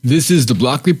This is the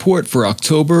Block Report for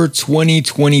October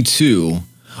 2022.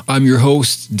 I'm your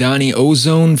host, Donnie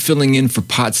Ozone, filling in for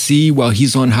Pot C while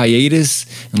he's on hiatus.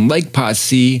 And like Pot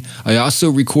C, I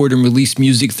also record and release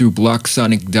music through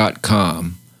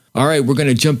blocksonic.com. Alright, we're going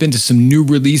to jump into some new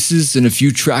releases and a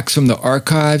few tracks from the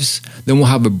archives. Then we'll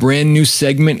have a brand new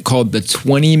segment called the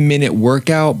 20-Minute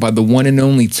Workout by the one and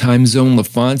only Time Zone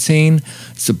LaFontaine.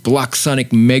 It's a Block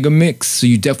Sonic mega mix, so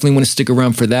you definitely want to stick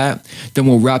around for that. Then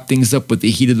we'll wrap things up with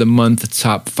the Heat of the Month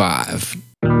Top 5.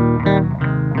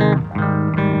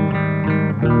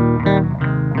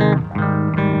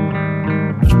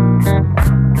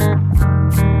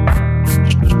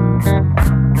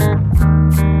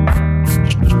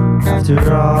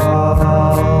 After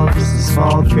all, just a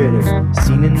small critter.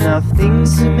 Seen enough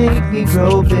things to make me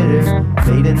grow bitter.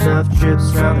 Made enough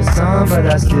trips round the sun, but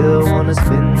I still wanna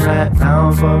spin right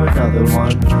round for another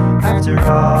one. After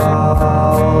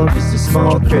all, just a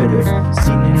small critter.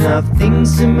 Seen enough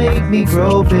things to make me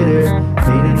grow bitter.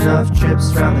 Made enough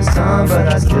trips round the sun, but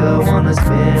I still wanna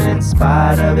spin in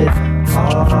spite of it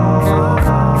all.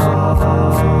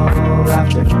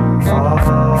 After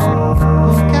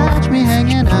all, catch me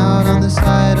hanging out on the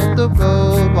side of the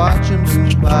road, watching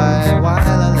blue by while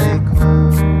I lay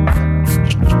cold.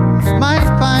 Might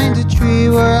find a tree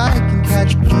where I can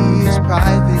catch bees,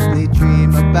 privately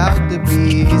dream about the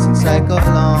bees and cycle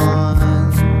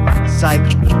on,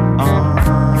 cycle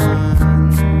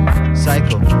on,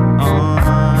 cycle on.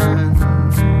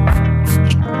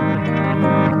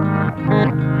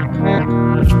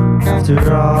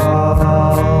 After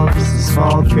all, just a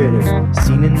small critter.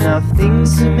 Seen enough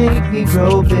things to make me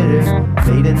grow bitter.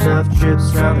 Made enough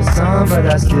trips round the sun, but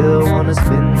I still wanna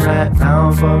spin right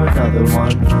round for another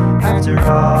one. After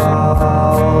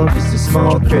all, just a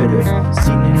small critter.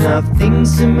 Seen enough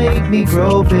things to make me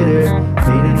grow bitter.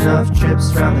 Made enough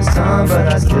trips round the sun, but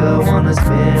I still wanna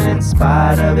spin in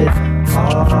spite of it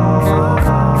all.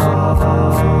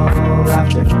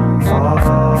 After all,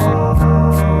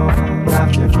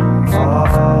 after all, after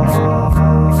all.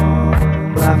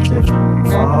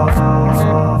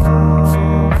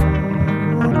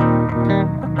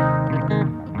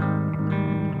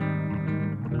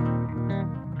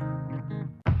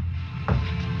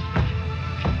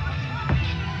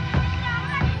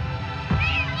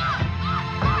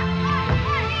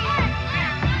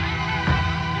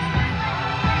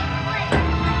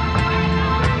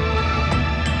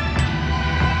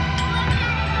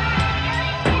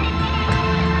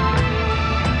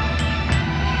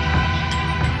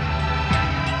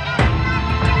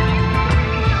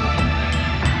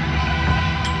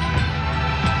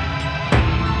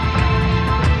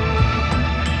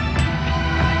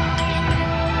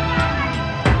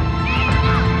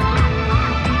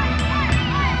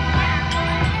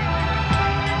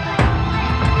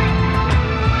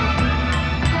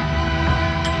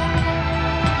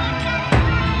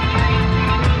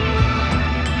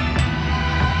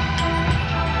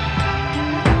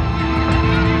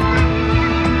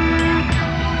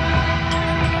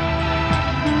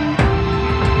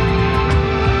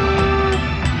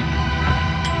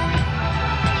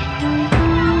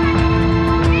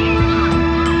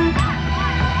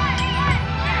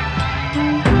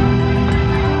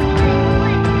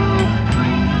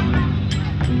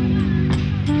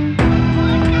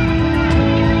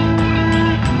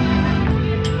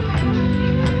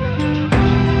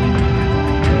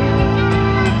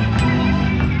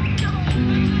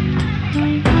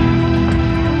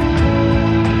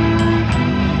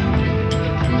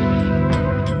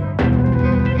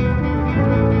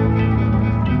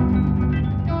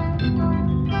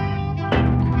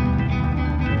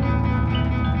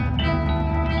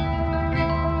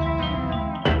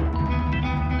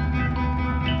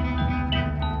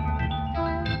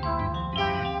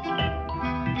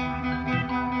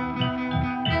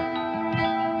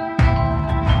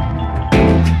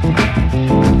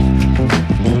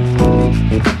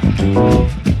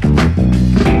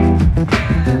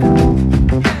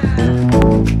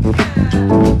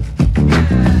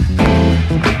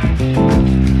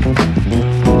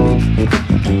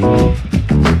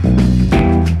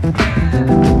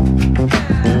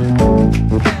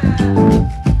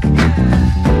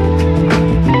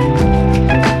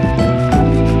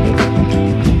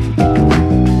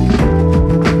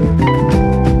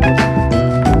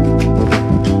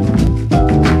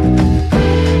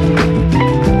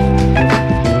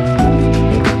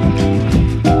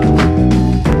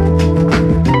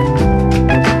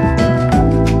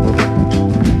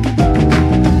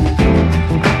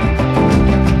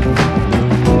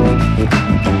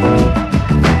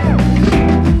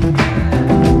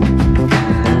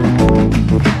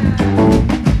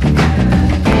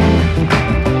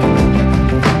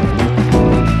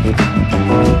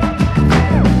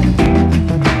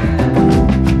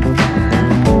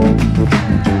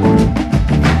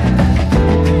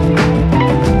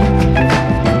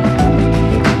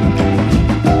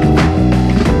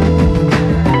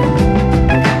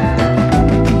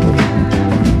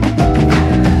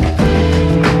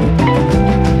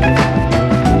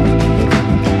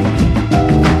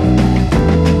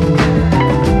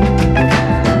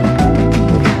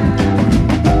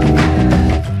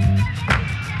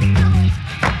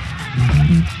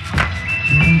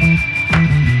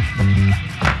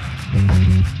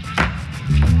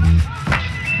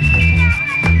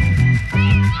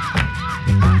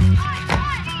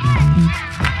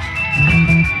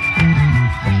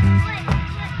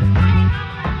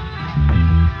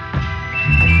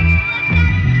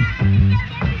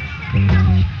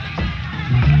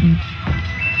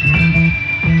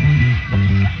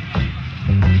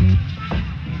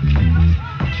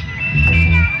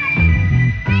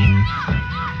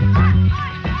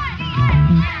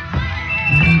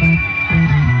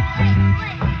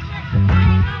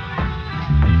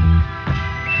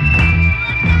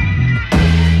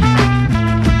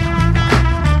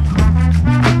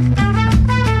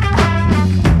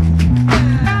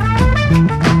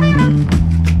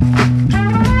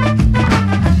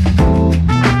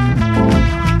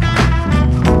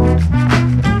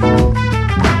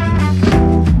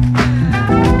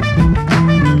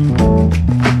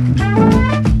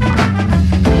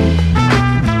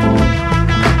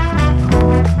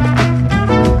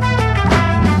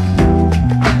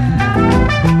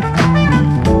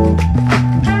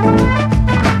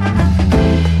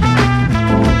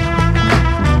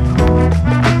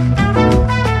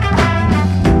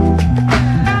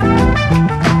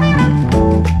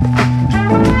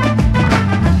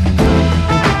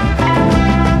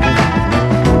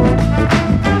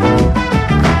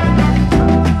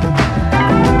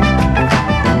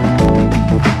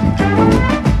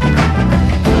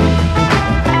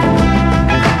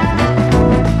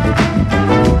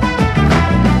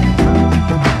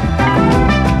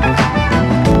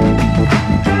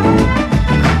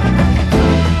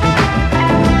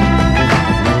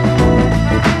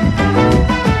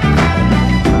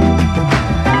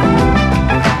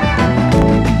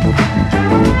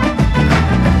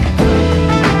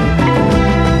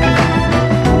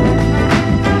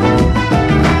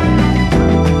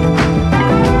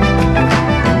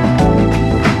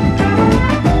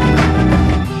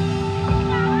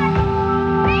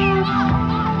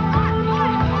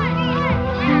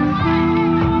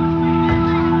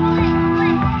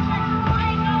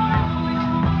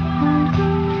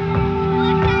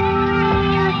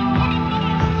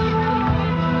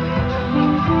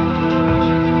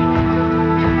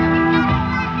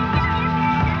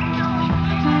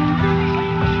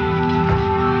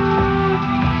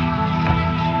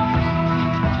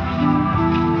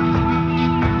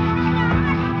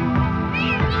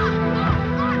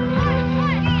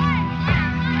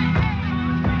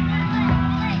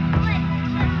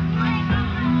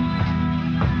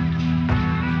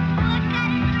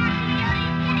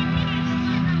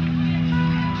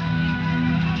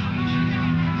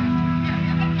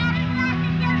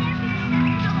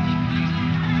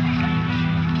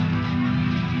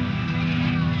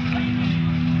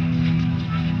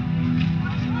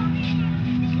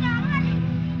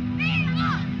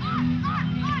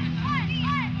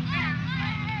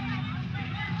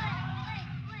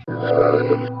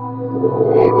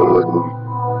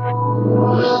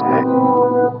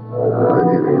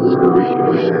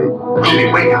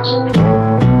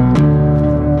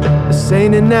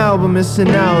 an album, it's an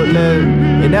outlet.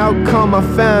 An outcome I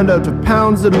found after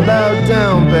pounds of the loud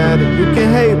down bad. You can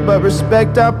hate but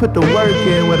respect, I put the work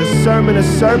in. With a sermon, a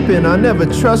serpent, I never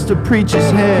trust a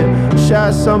preacher's hand.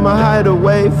 Shots on my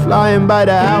hideaway, flying by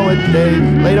the hour days.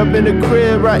 Laid up in the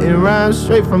crib, writing rhymes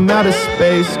straight from outer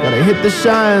space. Gotta hit the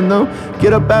shine though,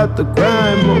 get up out the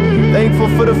grind more. Thankful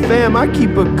for the fam, I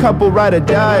keep a couple ride or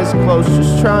dies close.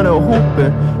 Just trying to hoop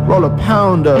and roll a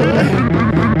pound up.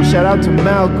 Shout out to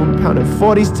Malcolm, pounding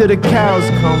 40s till the cows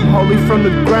come. Holy from the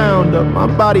ground up, my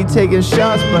body taking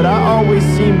shots, but I always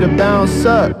seem to bounce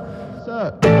up.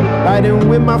 Riding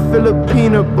with my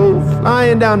Filipina boo,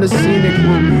 flying down the scenic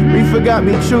route. Reefer got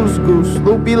me choose goose,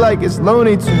 loopy like it's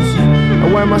Looney Tunes. I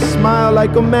wear my smile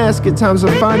like a mask. At times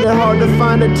I find it hard to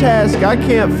find a task I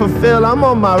can't fulfill. I'm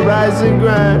on my rise and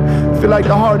grind. Feel like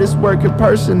the hardest working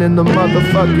person in the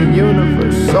motherfucking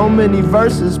universe. So many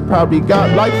verses, probably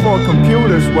got like 4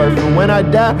 computers worth. And when I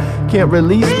die, can't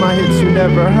release my hits you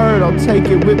never heard. I'll take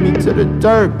it with me to the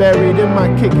dirt, buried in my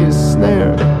kick and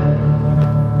snare.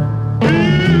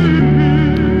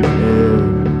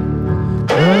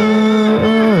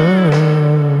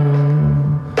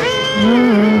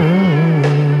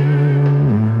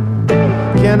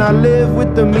 Can I live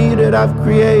with the me that I've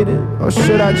created? Or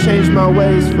should I change my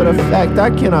ways for the fact I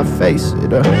cannot face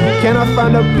it? Or can I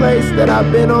find a place that I've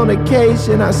been on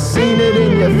occasion? I seen it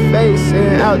in your face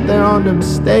and out there on them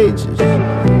stages.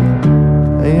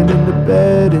 Laying in the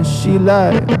bed and she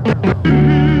like,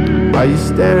 why you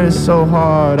staring so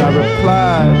hard? I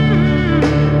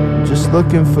replied, just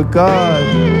looking for God.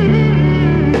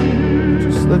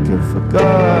 Just looking for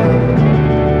God.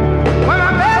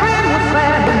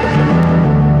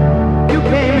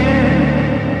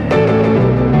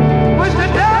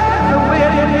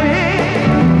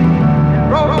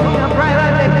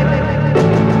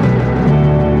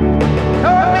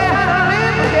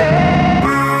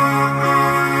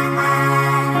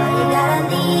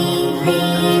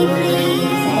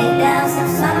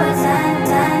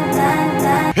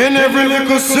 In every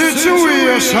little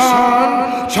situation,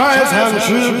 trials and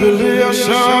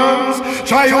tribulations,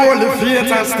 try all the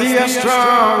faith and stay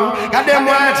strong. Got them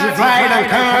want to divide and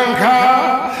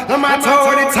conquer. No matter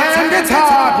how the time they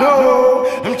talk, no,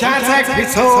 them can't take me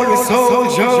soul with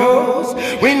soldiers.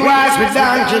 Win wise with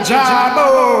donkey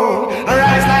jawbone,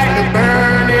 rise like the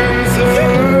burning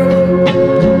sun.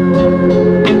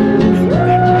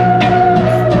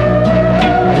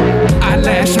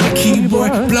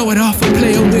 Blow it off and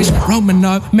play a wish.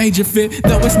 Romanov, major fit,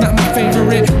 though it's not my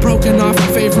favorite. Broken off a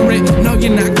favorite. No,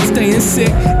 you're not gonna stay in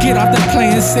sick. Get off the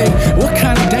plane sick. What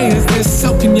kind of day is this?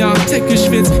 Soaking y'all, take a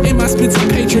schwitz. In my spits of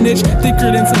patronage,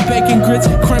 thicker than some bacon grits.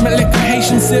 Creme liquor,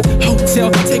 Haitian sip. Hotel,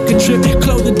 take a trip.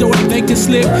 Close the door, vacant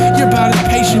slip. You're about as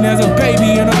patient as a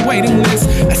baby in a waiting list.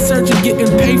 A surgeon getting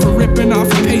paid for ripping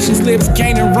off a patient's lips.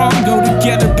 Gain and wrong go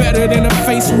together better than a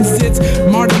face and sits.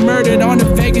 Martyr murdered on the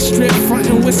Vegas strip.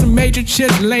 Frontin' with some major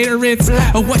chips. Later it's,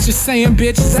 what you saying,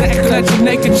 bitch? Sack clutch a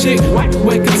naked chick.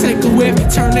 Wake and take a whip.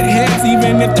 Turn their heads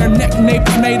even if their neck nape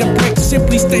is made of brick.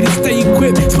 Simply stated, stay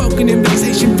equipped. Spoken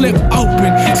invitation, flip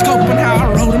open. Scoping how I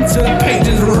wrote them to the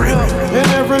pages real. In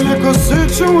every little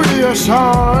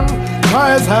situation,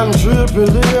 trials and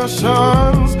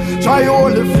tribulations, try all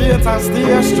the faith and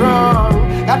stay strong.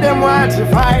 Got them want to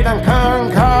fight and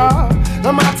conquer.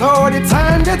 No matter how the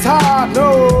time they talk,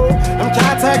 no, them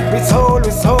can't take me soul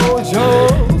with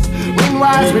soldiers. Win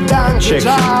wise with donkey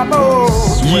jawbone.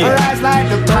 Rise like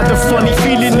the burn. Had a funny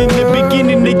feeling in the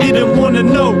beginning they didn't wanna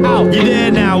know. You're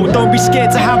there now, don't be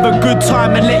scared to have a good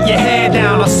time and let your hair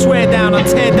down. I swear down, I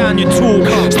tear down your talk.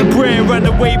 It's the brain ran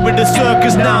away with the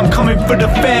circus, now I'm coming for the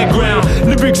fairground.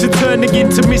 Lyrics are turning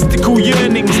into mystical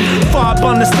yearnings. Fire up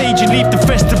on the stage and leave the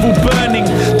festival burning.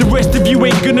 The rest of you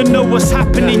ain't gonna know what's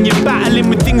happening. You're battling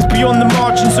with things beyond the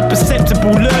margins of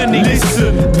perceptible learning.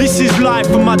 Listen, this is life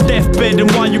on my deathbed, and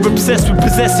while you're obsessed with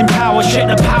possessing power, check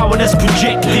the power that's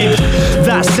projected.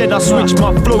 That said, I switch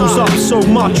my flows up so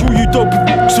much. All you dope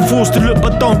are forced to look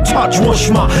but don't touch. Wash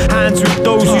my hands with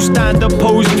those who stand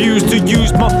opposed views to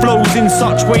use my flows in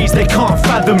such ways they can't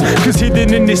fathom. Cause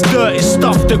hidden in this dirt is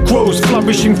stuff that grows,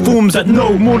 flourishing forms that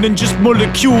know more than just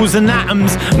molecules and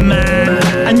atoms, man.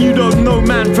 And you don't know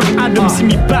man from Adam. See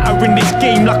me battering this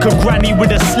game like a granny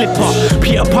with a slipper.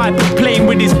 Peter Piper playing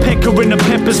with his pecker and a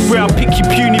pepper spray. I'll pick your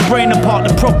puny brain apart,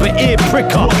 the proper ear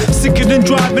pricker. Sicker than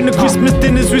driving to Christmas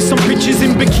dinners with some bitches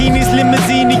in bikinis,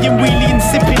 limousine and wheelie and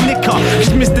sipping liquor. Cause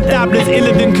Mr. Dabbler's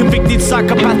iller than convicted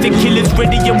psychopathic killers,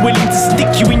 ready and willing to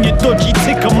stick you in your dodgy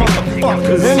ticker,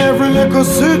 motherfuckers. In every little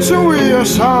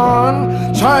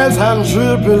situation, trials and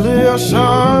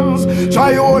tribulations,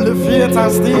 try all the faith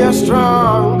and stay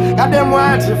strong. Got them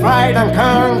want to fight and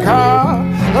conquer.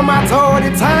 No matter how the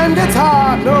time gets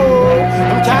hard, no,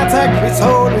 them can't take with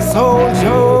soldiers.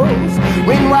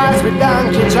 Win wise with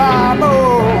donkey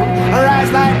jawbone,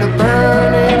 rise like the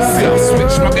burning sun. See, I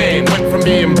switched my game, went from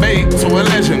being bait to a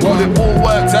legend. Well, it all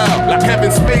worked out like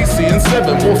Kevin Spacey and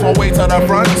Seven. Forced my way to the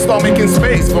front, start making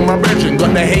space for my brethren.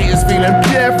 Got the haters feeling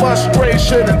pure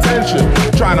frustration and tension,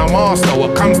 trying to master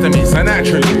what comes to me so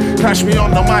naturally. Clash me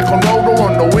on the mic, on road or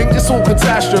on the wing, it's all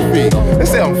catastrophe. They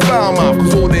say I'm foul mouth,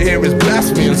 cause all they hear is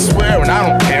blasphemy and swearing. I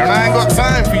don't care, and I ain't got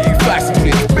time for you flashy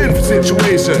kids. Been for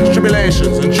situations,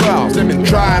 tribulations and trials. They've been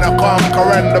trying to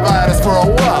conquer and divide us for a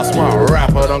while. Smart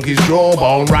rapper, donkey's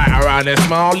jawbone, right around their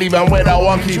smile, leave them with a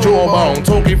wonky jawbone.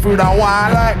 Talking through that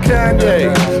wine like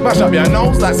Kanye. Mash up your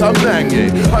nose like some Nanye.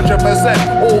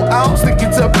 100% all out, stick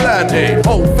it to blind, eh?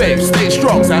 Hold faith, stay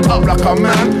strong, stand up like a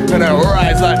man, and then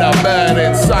rise like the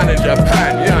burning sun in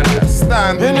Japan. You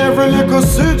understand? In every little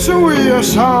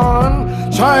situation,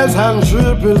 trials and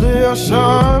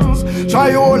tribulations,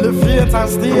 try all the faith and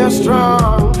stay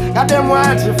strong. Got them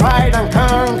want to fight and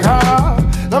conquer.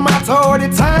 No matter how the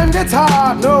time gets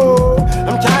hard, no,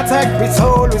 them can't take with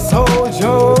soldiers.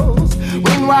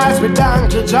 Win wise with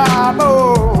donkey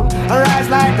jawbone, rise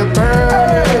like the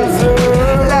burning sun.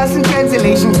 Lost in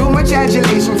translation, too much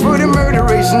adulation for the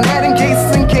murderation. Adding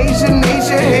cases in Cajun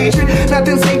nation hatred.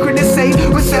 Nothing sacred to say,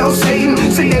 we're self-Satan.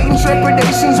 Sedating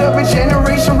trepidations of a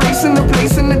generation, racing the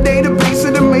place in the database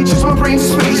of the matrix. My brain's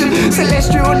is spacing.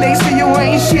 Celestial laser, you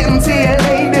ain't shit until you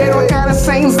lay dead. What kind of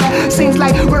saints that seems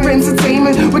like we're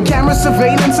entertainment with camera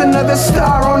surveillance, another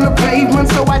star on the pavement.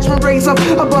 So watch me raise up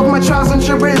above my trials and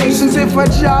tribulations. If a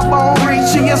job won't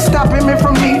reach you, you're stopping me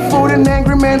from eating food. An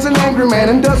angry man's an angry man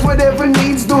and does whatever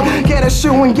needs to. Get a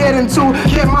shoe and get into.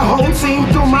 Get my whole team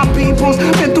through my peoples.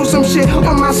 Been through some shit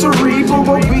on my cerebral,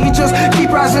 but we just keep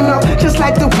rising up, just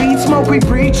like the weed smoke we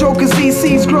breathe. Cause these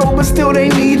seeds grow, but still they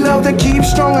need love to keep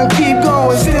strong and keep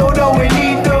going. Still though we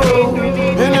need though.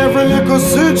 In every little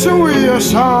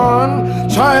situation,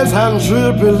 trials and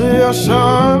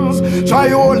tribulations,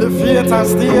 try all the faith and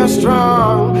stay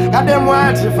strong. Got them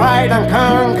want to fight and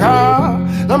conquer.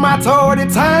 No matter how the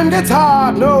time gets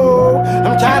hard, no,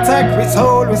 them can't take with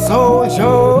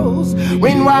soldiers.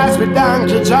 Win wise with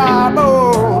donkey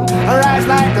jawbone, rise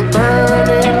like the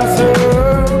burning sun.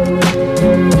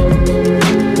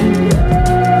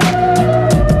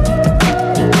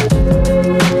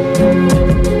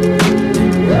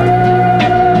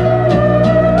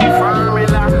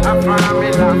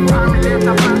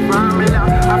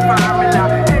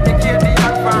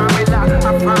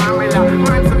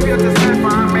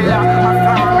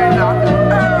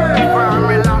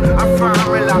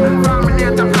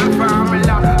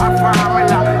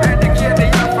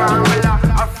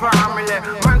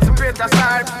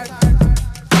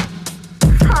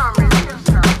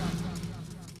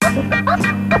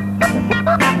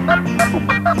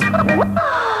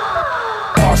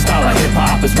 Our style of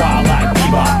hip-hop is wild like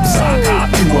bebop, sock hop,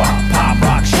 doo-wop, pop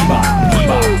rock, shebop,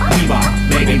 bebop,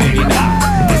 maybe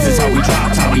not. This is how we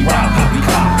drop, Tommy rock, poppy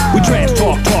cop. We trash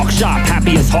talk shop,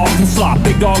 happy as hogs and slop.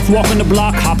 Big dogs walking the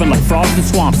block, hopping like frogs in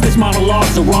swamps. This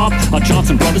monologue's a romp, like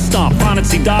Johnson Brothers stomp.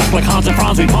 Prominency doc, like Hans and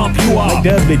Franz, we pump you up. Like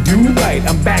Dudley do right,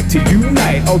 I'm back to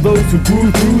unite all those who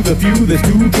grew through the few that's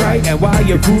too bright. And while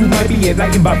your crew might be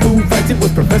enlightened by food fights, it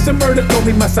was Professor Murder told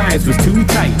me my science was too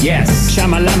tight, yes.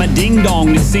 Shamalama ding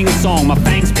dong, this sing song. My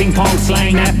fangs ping pong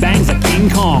slang that bangs like King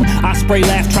Kong. I spray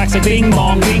laugh tracks like bing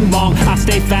bong, bing bong. I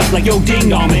stay fat like yo ding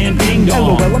dong, man, ding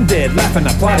dong. LOL, I'm dead, laughing,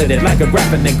 I plotted it like a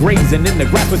graphing and grazing. In the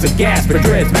grass was a gas for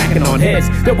dreads, smacking on heads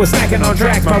that was snacking on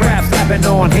tracks. My rap slapping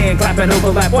on, hand clapping,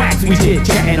 overlap wax, we chit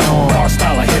chatting on. Our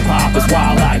style of hip hop is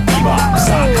wild like bebop,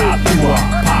 sock hop, doo-wop,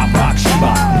 pop rock,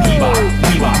 shebop,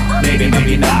 bebop,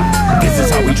 maybe not. This is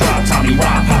how we drop, Tommy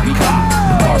rock, poppy cop.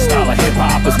 Our style of hip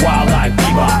hop is wild like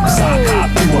bebop, sock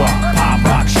hop, doo-wop, pop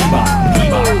rock, shebop,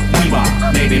 bebop,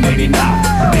 maybe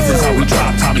not. This is how we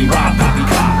drop, Tommy rock, poppy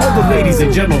cop. All the ladies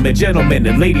and gentlemen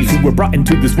and ladies who were brought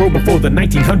into this world before the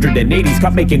 1980s,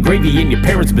 caught making gravy in your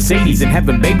parents' Mercedes and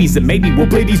having babies, and maybe we'll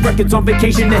play these records on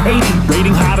vacation to Haiti.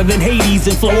 Rating hotter than Hades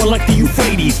and flowing like the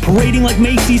Euphrates, parading like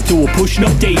Macy's till we're pushing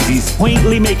up daisies,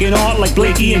 quaintly making art like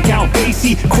Blakey and Count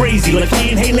Basie, crazy like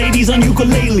playing Hey Ladies on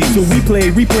ukulele. So we play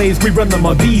replays, we run them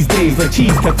on these days like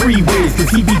cheese cut 3 ways, cause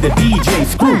he be the DJ.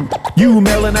 Screw you,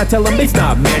 Mel, and I tell him it's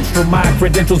not menstrual. My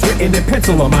credentials written in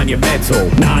pencil on monumental.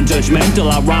 Non-judgmental,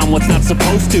 I rhyme what's not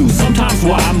supposed to. Sometimes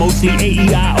why, mostly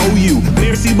A-E-I-O-U.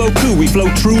 Merci beaucoup, we flow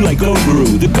true like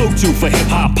Oguru. The go-to for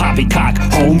hip-hop, poppycock,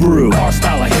 homebrew. Our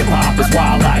style of hip-hop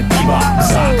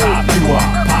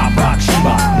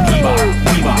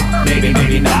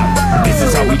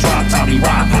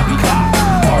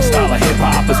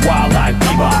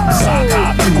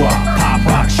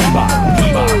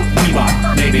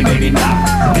maybe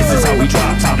not. This is how we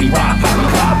drop, Tommy rock, how we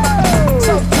cop.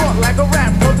 Self-taught like a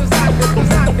rap, no design,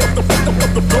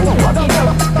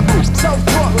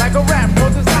 self-taught like a rap, no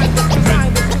design, self-taught like a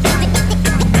rap, no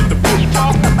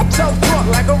design, self-taught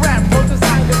like a rap, no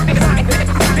design, no design, no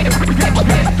design.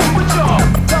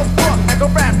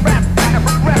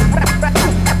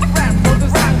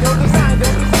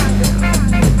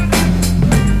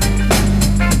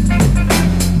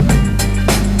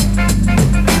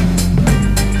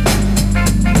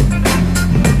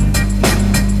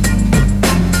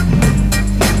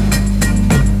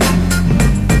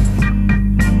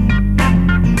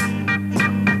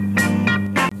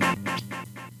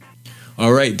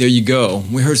 All right, there you go.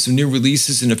 We heard some new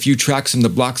releases and a few tracks from the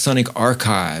Block Sonic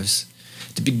archives.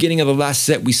 At the beginning of the last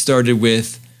set, we started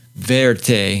with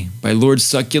Verte by Lord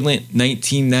Succulent,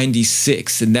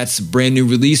 1996, and that's a brand new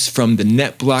release from the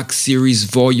NetBlock series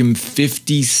volume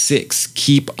 56,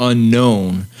 Keep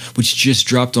Unknown, which just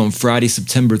dropped on Friday,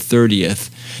 September 30th.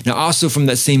 Now, also from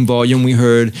that same volume, we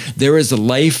heard There Is a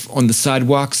Life on the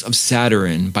Sidewalks of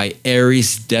Saturn by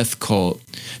Aries Death Cult.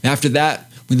 And after that,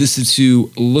 we listened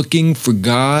to Looking for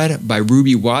God by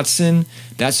Ruby Watson.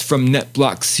 That's from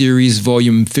NetBlock series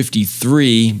volume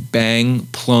 53, Bang,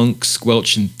 Plunk,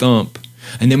 Squelch, and Thump.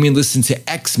 And then we listened to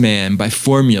X-Man by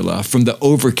Formula from the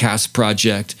Overcast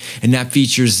project, and that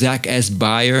features Zach S.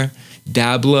 Beyer,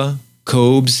 Dabla,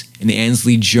 Cobes, and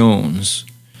Ansley Jones.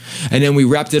 And then we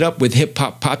wrapped it up with Hip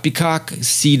Hop Poppycock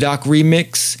C-Doc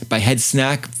remix by Head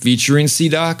Snack featuring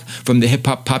C-Doc from the Hip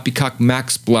Hop Poppycock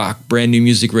Max Block. Brand new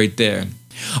music right there.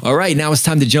 All right, now it's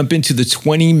time to jump into the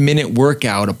 20-minute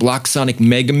workout, a Block Sonic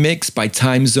mega mix by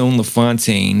Time Zone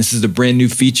LaFontaine. This is the brand new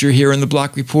feature here on the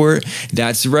Block Report.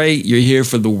 That's right, you're here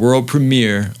for the world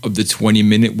premiere of the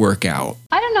 20-minute workout.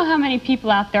 I don't know how many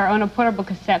people out there own a portable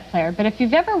cassette player, but if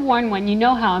you've ever worn one, you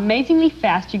know how amazingly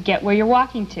fast you get where you're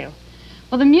walking to.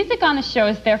 Well, the music on the show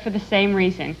is there for the same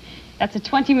reason. That's a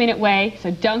 20-minute way,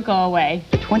 so don't go away.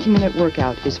 The 20-minute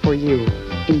workout is for you.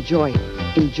 Enjoy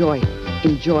it, enjoy it,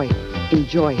 enjoy it.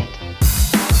 Enjoy it.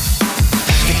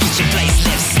 The kitchen place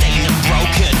left stained and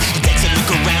broken. He takes a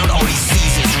look around, all he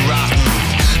sees is rotten.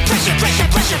 Pressure, pressure,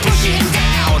 pressure, pushing him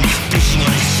down. Pushing on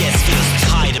his chest feels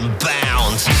tight and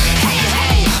bound. Hey,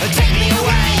 hey, take me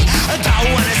away. I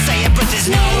don't wanna say it, but there's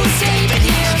no escaping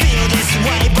here. Feel this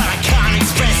way, but I can't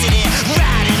express it here.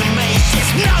 Right in a maze,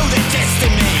 just know the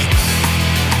destiny.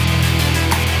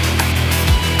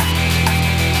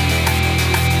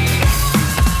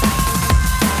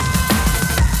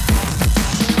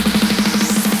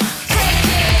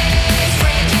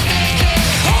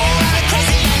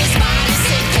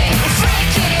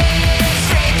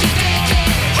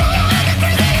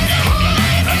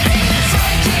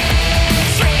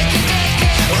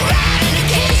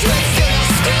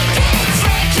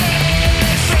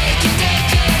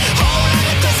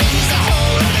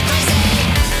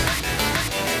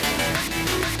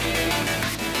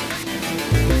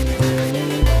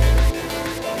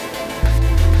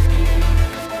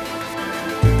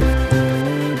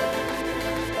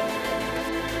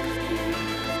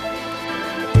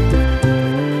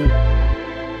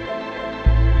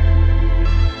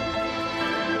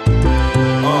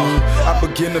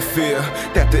 Begin to fear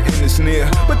that the end is near,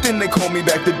 but then they call me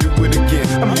back to do it again.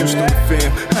 I'm used to it,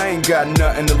 fam. I ain't got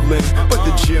nothing to lend, but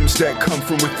the gems that come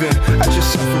from within. I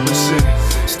just suffer and sin,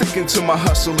 sticking to my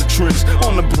hustle of trends.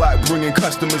 On the block, bringing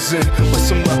customers in. With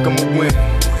some luck, I'ma win.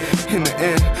 In the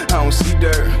end, I don't see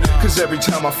dirt, cause every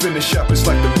time I finish up, it's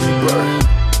like the rebirth.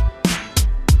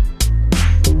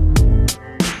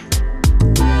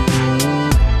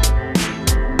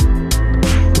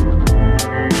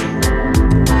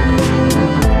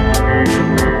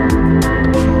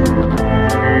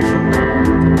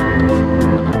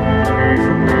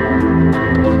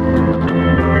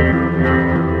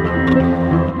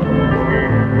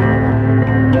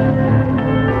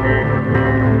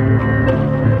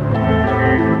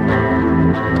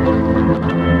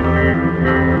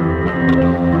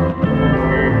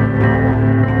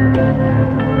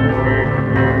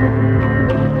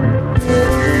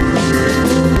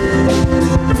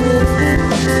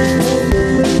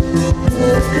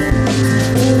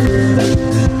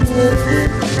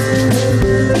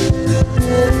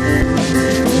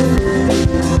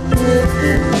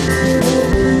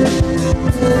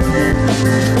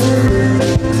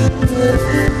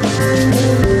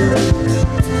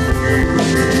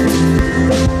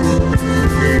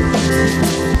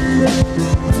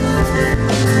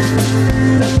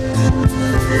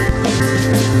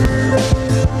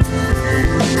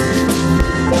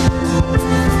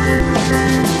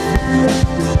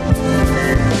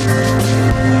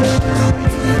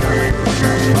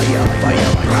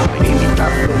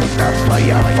 flodita,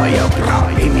 fire, fire, bra.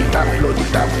 Imita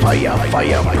flodita, fire,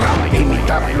 fire, bra.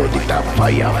 Imita flodita,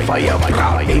 fire, fire, bra.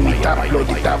 Imita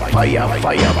flodita, fire,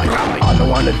 fire, bra. All I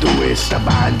wanna do is to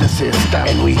bind the system,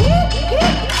 and we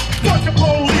fuck the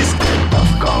police.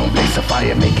 Tough gun, blaze a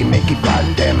fire, make it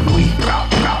burn them. We bra,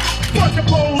 bra. Fuck the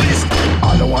police.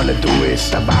 All I wanna do is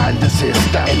to bind the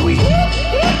system, and we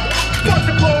fuck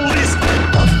the police.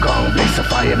 Tough gun, blaze a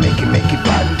fire, make it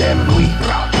burn them. We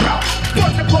bra, bra.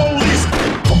 Fuck the police.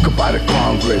 Fuck about the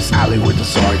Congress, alley with the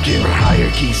sergeant.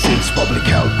 Hierarchy since public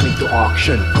health linked to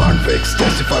auction. Convicts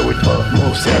testify with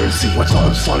utmost heresy. What's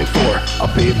all standing for? A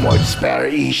bit more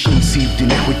disparity. Conceived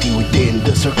inequity within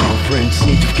the circumference.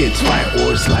 Native kids fight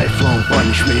wars, lifelong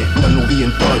punishment. None will be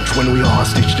in touch when we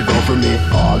hostage the government.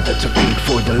 All that's paid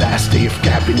for the last day of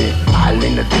cabinet. All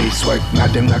in the day's work,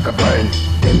 not them naka-burn.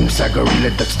 Them sa gorilla,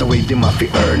 that's the way they must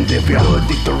earn. If you hold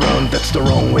it around, that's the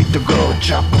wrong way to go.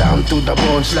 Chop down to the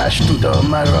bone, slash to the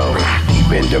marrow.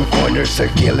 Deep in them corners, they're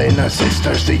killing our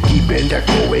sisters. They keeping their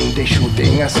going, they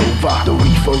shooting us over. The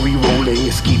reach for re-rolling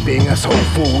is keeping us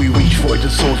hopeful. We reach for the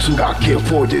souls who got killed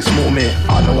for this moment.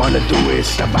 All I wanna do is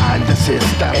to bind the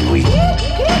system, and we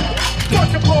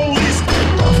fuck the police.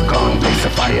 Tough gun, blaze a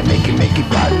fire, make it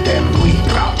burn them. We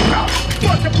proud, proud.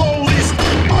 Fuck the police.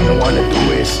 All I wanna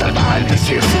do is to bind the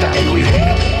system, and we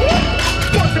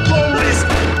fuck the police.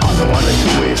 All I wanna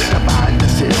do is to bind the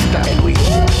system, and we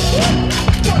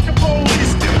fuck the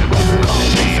police. Tough gun,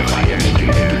 blaze a fire, make it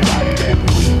burn them.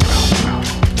 We proud, proud.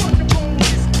 Fuck the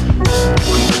police.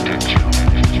 We protect you.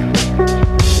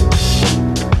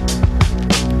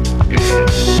 Yeah.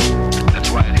 That's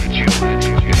why I hate you.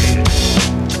 You hate it.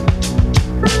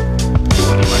 You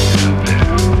wouldn't like it out there.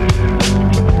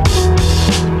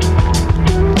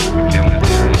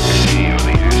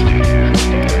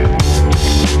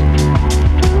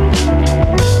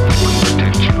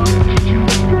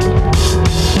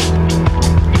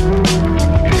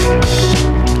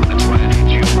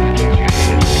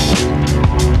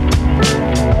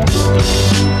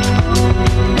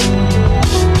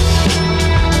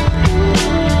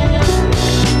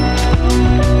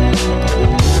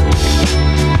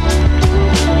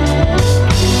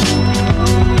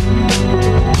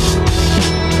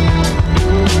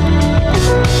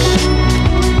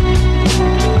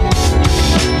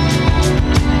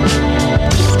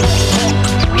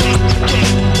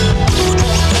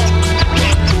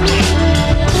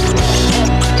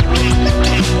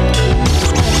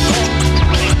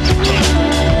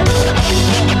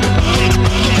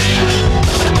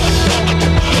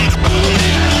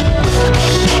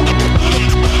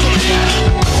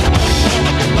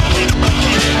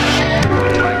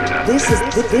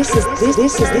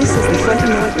 This is the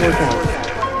 20-minute workout.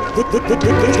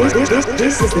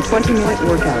 This is the 20-minute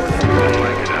workout.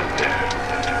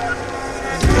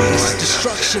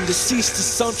 Destruction, deceased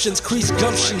assumptions, crease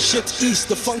gumption, shipped east,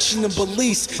 the function of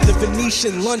beliefs, the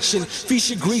Venetian luncheon,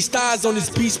 feature greased eyes on his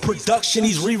beast production,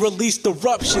 he's re-released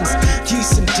eruptions,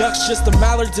 geese and ducks, just the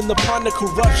mallards in the pond of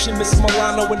corruption, Miss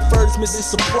Milano infers Mrs.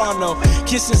 Soprano,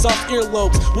 kisses off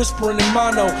earlobes, whispering in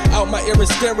mono, out my ear in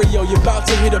stereo, you're about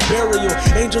to hit a burial,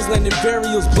 angels landing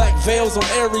burials, black veils on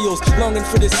aerials, longing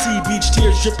for the sea beach,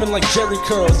 tears dripping like Jerry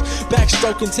curls,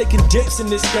 backstroking, taking dips in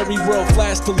this scary world,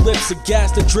 flash to lips,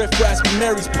 aghast, the drift, grasping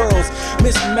Mary's pearls,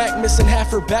 Miss Mac missing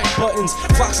half her back buttons,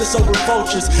 flocks over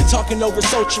vultures, talking over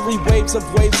sultry waves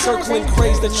of waves, circling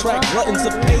crazed, attract gluttons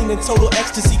of pain and total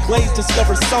ecstasy, glazed,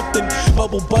 discover something,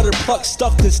 bubble butter plucked,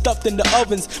 stuffed and stuffed in the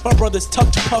ovens, my brother's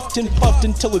tucked, puffed and puffed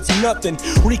until it's nothing,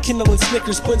 rekindling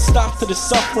Snickers, putting stop to the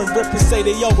suffering, rippers say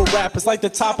they over rap, it's like the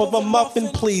top of a muffin,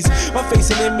 please, my face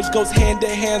and image goes hand to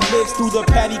hand, lives through the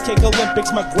patty cake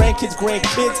Olympics, my grandkids,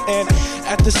 and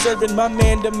after serving my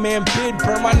man-to-man bid,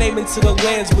 burn my name into the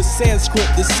lands with Sanskrit,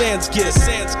 the Sans gift,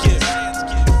 Sans gift,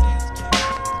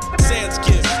 Sans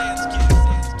gift,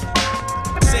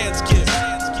 Sans gift, Sans gift,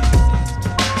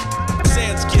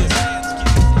 Sans gift,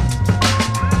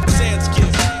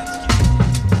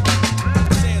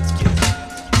 Sans gift.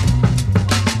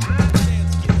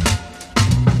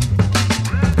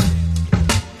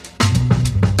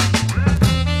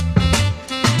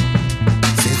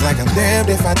 Seems like I'm damned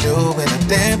if I do and I'm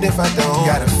damned if I don't.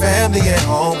 Got a family at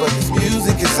home, but this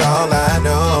music is all I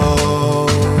know.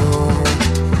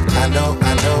 I know.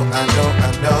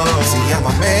 See, I'm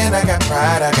a man, I got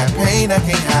pride, I got pain, I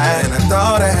can't hide. And I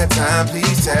thought I had time,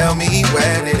 please tell me,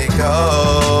 where did it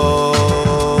go?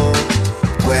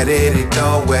 Where did it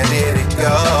go? Where did it go?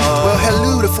 Well,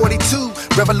 hello to 42.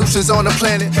 Revolutions on the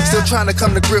planet, still trying to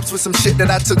come to grips with some shit that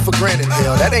I took for granted.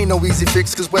 Hell, that ain't no easy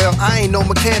fix, cause well, I ain't no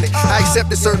mechanic. I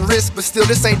accepted certain risks, but still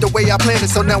this ain't the way I planned it.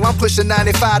 So now I'm pushing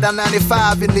 95 down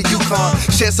 95 in the Yukon.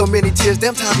 Shed so many tears,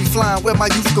 damn time be flying, where my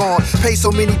youth gone? Pay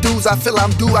so many dues, I feel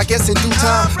I'm due, I guess in due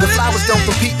time. The flowers don't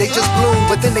compete, they just bloom,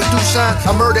 but then they do shine.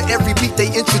 I murder every beat they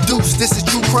introduce, this is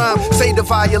true crime. Say the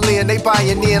violin, they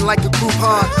buying in like a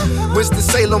Groupon.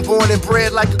 Winston-Salem, born and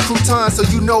bred like a crouton. So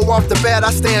you know off the bat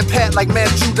I stand pat like Matt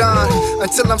Judon.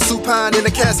 Until I'm supine in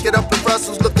a casket up in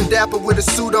Brussels, looking dapper with a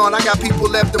suit on. I got people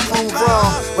left to prove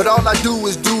wrong, but all I do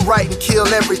is do right and kill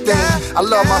everything. I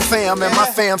love my fam, and my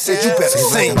fam said you better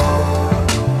sing.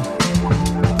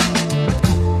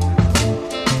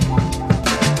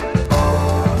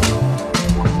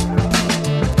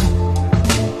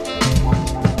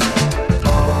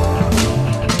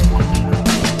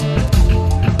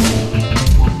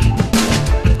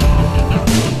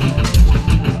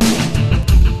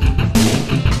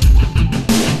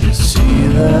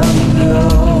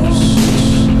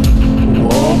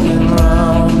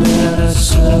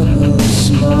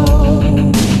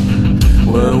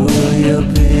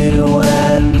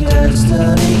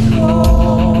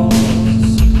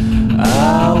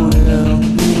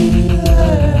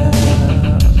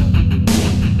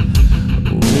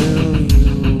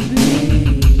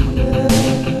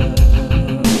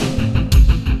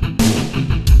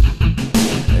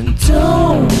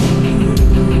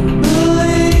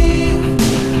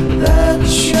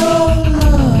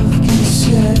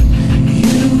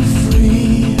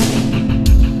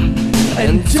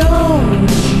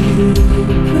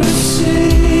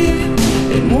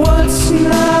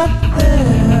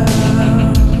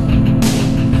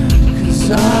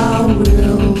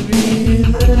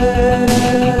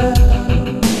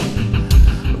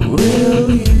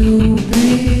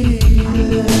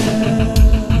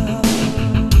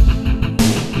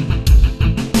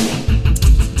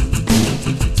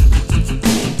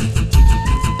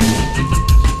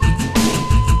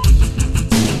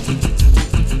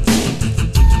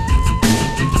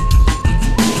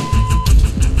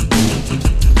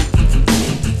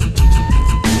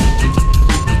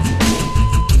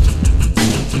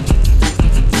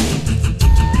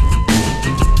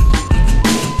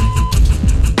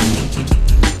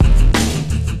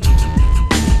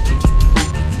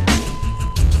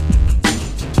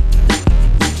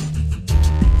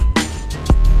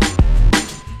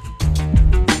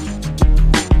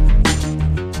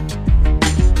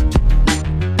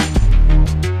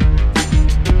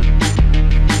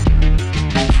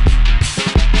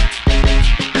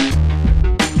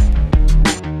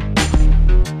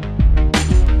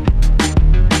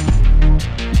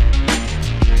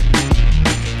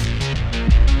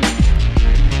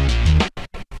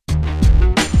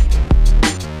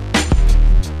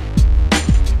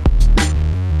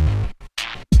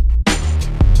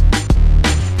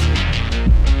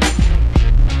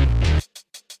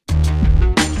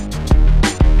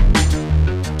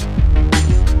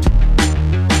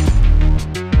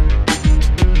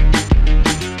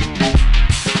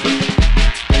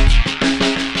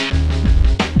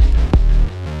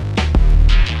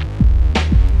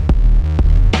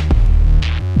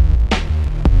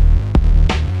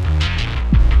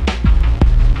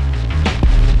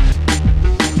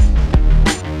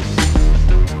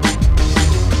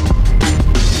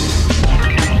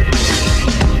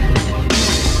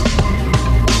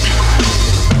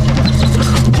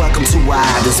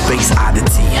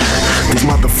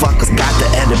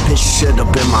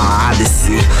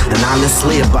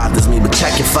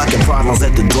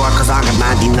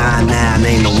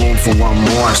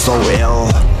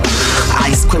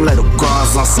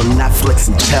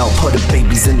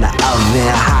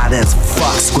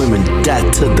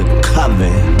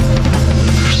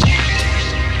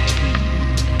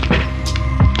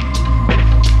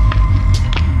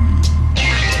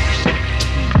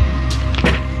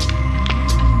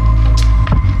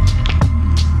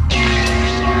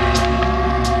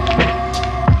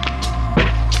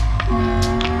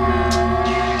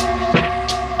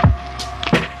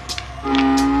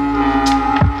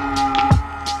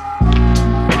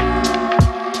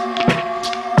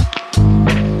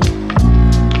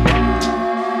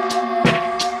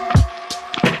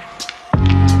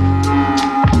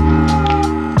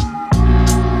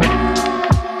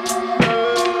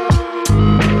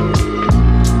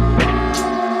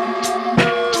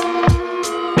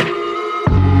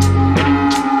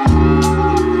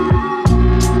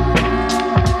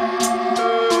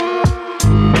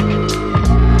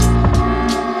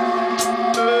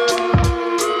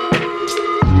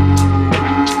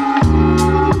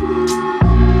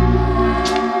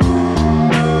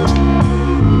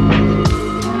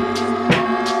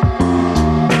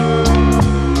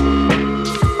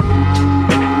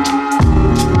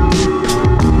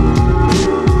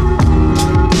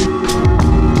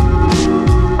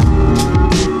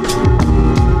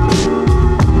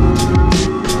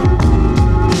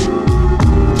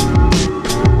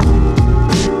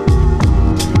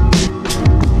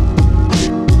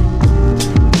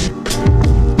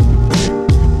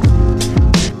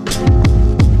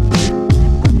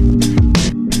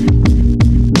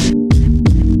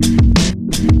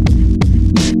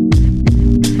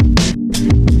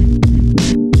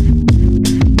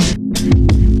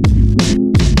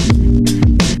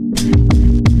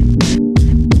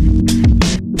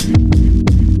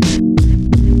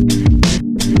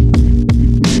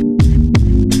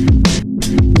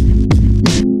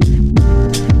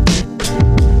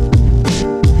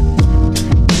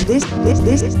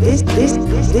 This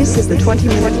is the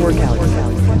 20-minute workout.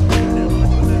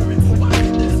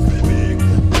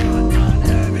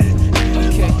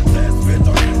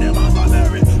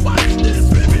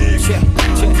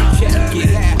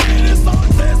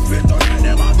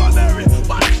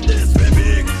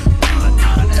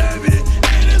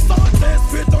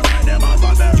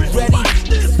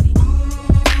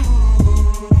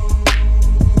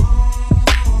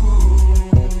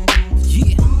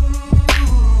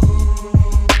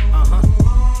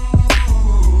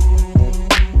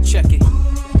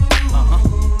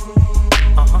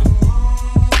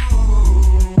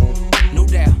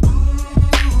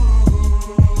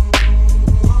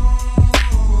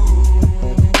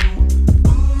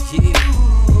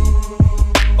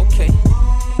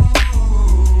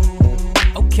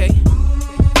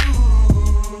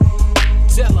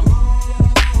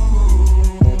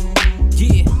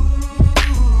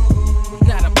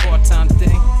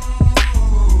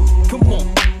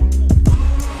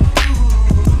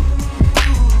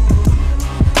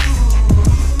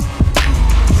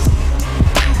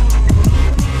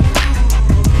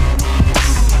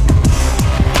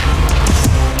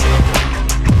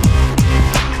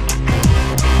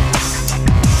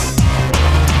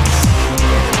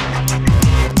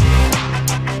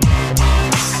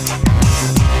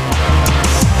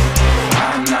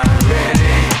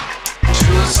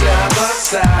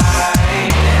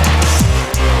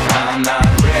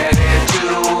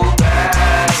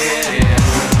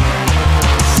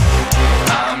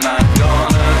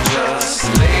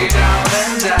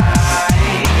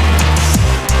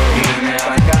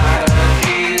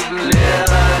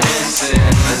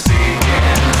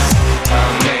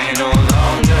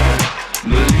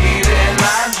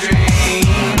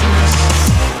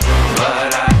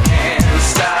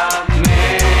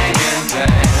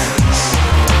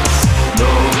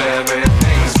 Every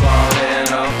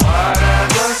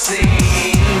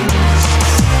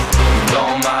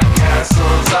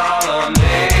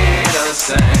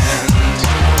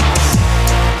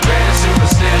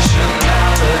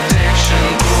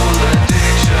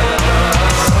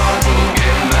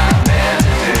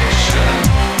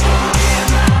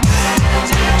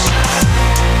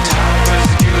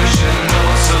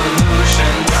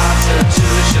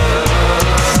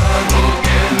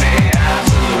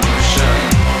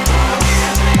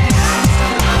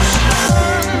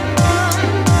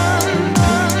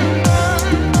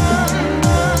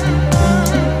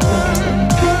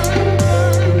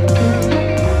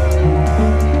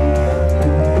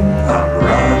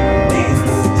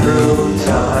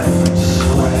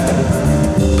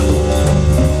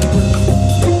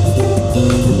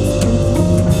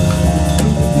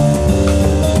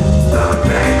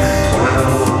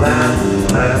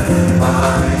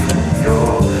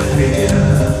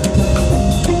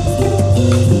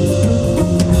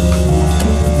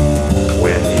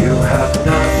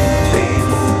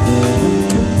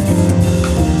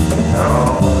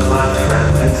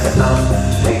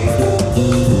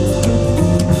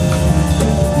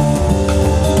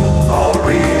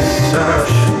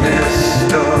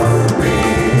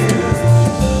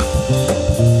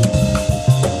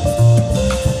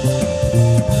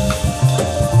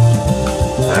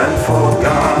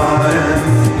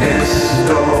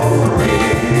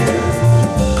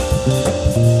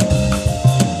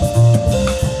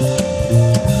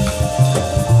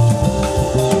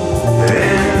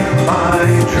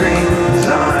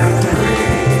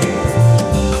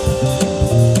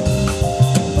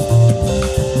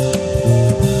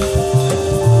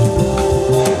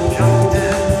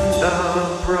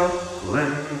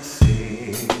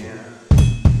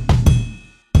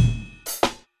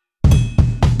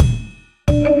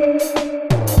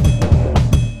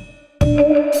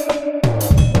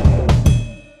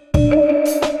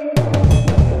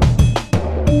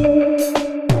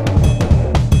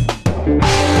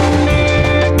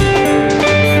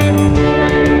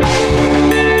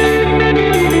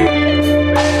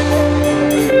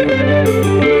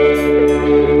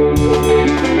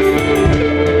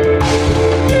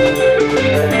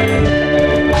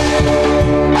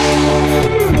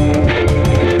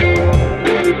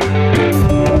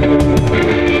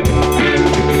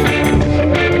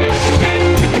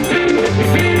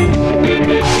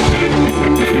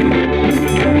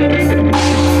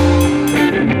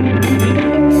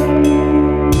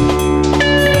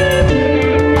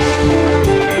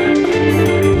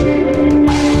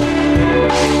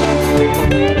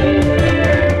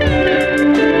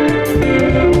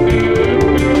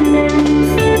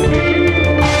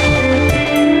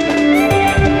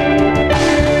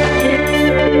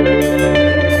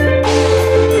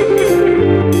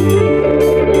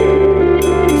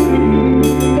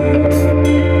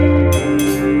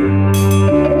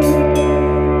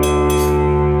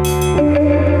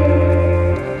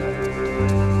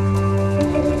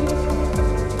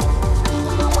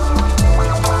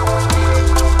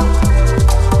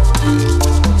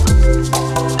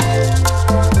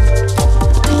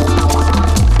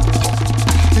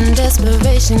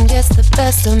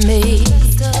best of me.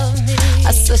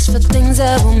 I search for things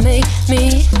that will make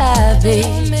me happy,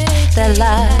 that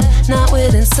lie not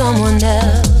within someone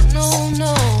else,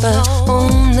 but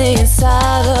only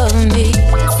inside of me.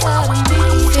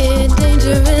 Fear,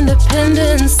 danger,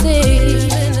 independency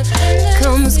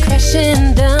comes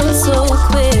crashing down so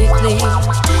quickly.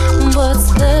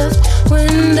 What's left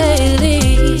when they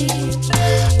leave?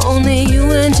 Only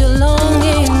you and your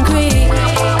longing grief.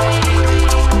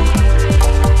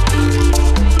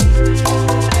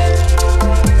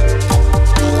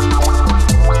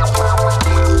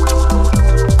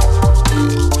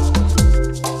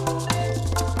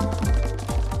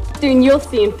 Soon you'll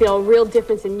see and feel a real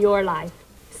difference in your life.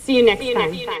 See you next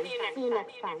time.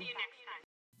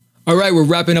 All right, we're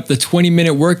wrapping up the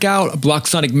 20-minute workout, a Block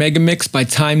Sonic Mega Mix by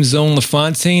Time Zone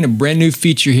LaFontaine, a brand new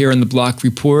feature here on the Block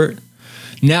Report.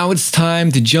 Now it's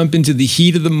time to jump into the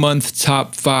Heat of the Month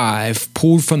Top 5,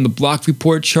 pulled from the Block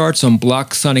Report charts on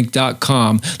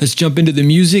BlockSonic.com. Let's jump into the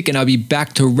music, and I'll be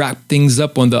back to wrap things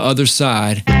up on the other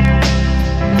side.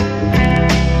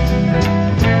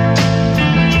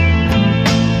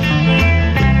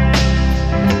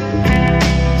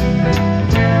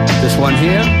 This one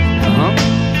here?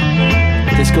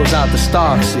 This goes out to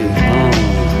Starksy.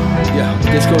 Yeah,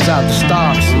 this goes out to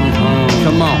Starksy.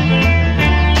 Come on.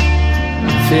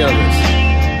 Feel this.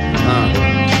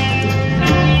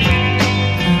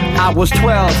 I was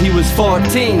 12, he was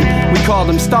 14. We called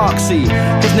him Starksy.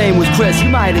 His name was Chris, you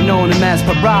might have known him as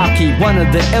Paraki. One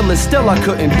of the illest, still I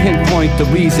couldn't pinpoint the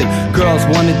reason. Girls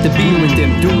wanted to be with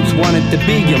him, dudes wanted to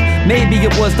be him. Maybe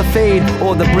it was the fade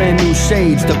or the brand new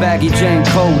shades, the baggy Jane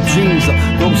Cole jeans, the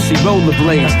Rossi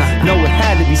rollerblades. No, it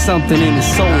had to be something in his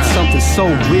soul, something so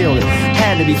real it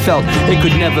had to be felt, it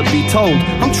could never be told.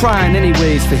 I'm trying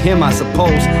anyways for him, I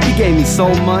suppose. He gave me so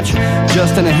much,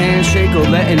 just in a handshake or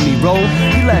letting me roll.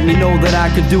 He let me know that I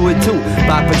could do it too,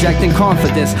 by projecting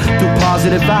confidence through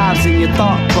positive vibes in your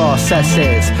thought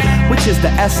processes, which is the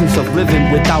essence of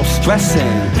living without stressing.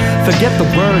 Forget the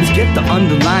words, get the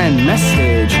underlying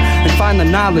message, and find the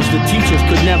knowledge the teachers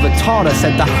could never taught us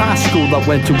at the high school I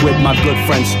went to with my good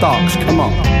friend Starks. Come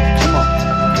on, come on,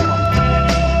 come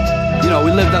on. You know,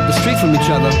 we lived up the street from each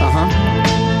other.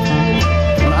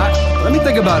 Let me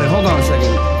think about it, hold on a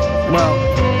second. Well,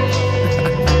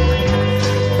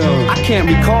 I can't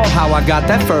recall how I got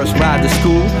that first ride to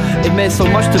school. It meant so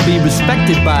much to be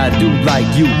respected by a dude like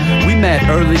you. We met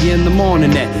early in the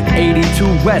morning at 82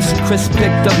 West. Chris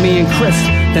picked up me and Chris,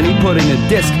 then he put in a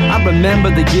disc. I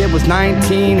remember the year was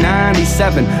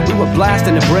 1997. We were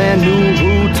blasting a brand new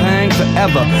Wu-Tang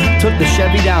Forever. Took the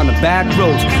Chevy down the back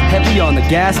roads, heavy on the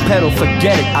gas pedal,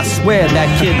 forget it. I swear that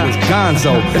kid was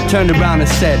gonzo. Turned around and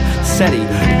said, Seti,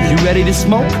 you ready to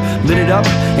smoke? Lit it up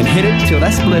and hit it till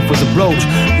that spliff was a broach.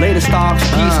 Later stocks,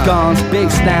 peace guns, big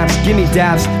snaps, gimme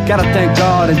dabs. Gotta thank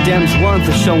God and Dems One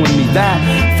for showing me that.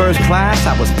 First class,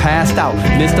 I was passed out.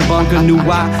 Mr. Bunker knew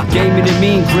why. Gave me the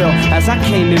mean grill as I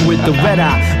came in with the red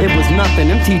eye. It was nothing,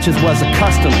 them teachers was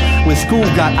accustomed. When school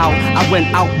got out, I went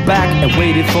out back and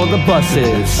waited for the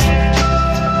buses.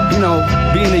 You know,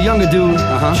 being a younger dude,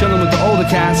 chilling with the older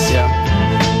cats.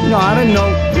 You know, I didn't know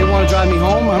they want to drive me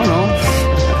home, I don't know.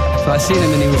 So I seen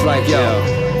him and he was like, yo,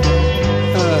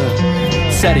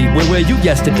 Seti, where were you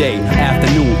yesterday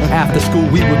afternoon? After school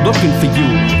we were looking for you.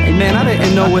 Hey man, I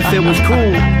didn't know if it was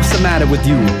cool. What's the matter with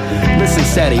you? Listen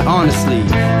Seti, honestly,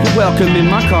 you're welcome in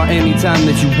my car anytime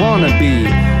that you wanna be.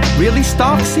 Really,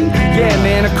 Starksy? Yeah,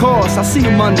 man, of course. I'll see you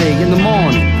Monday in the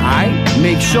morning, alright?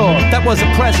 Make sure that was a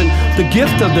present, the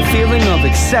gift of the feeling of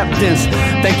acceptance.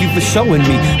 Thank you for showing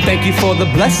me, thank you for the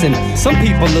blessing. Some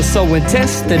people are so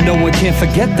intense that no one can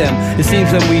forget them. It seems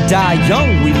when we die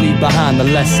young, we leave behind the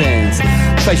lessons.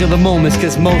 Treasure the moments,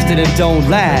 cause most of them don't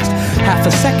last. Half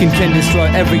a second can destroy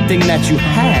everything that you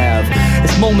have.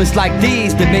 It's moments like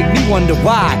these that make me wonder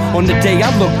why. On the day I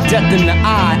looked death in the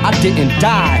eye, I didn't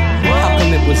die. How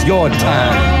come it was your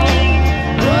time?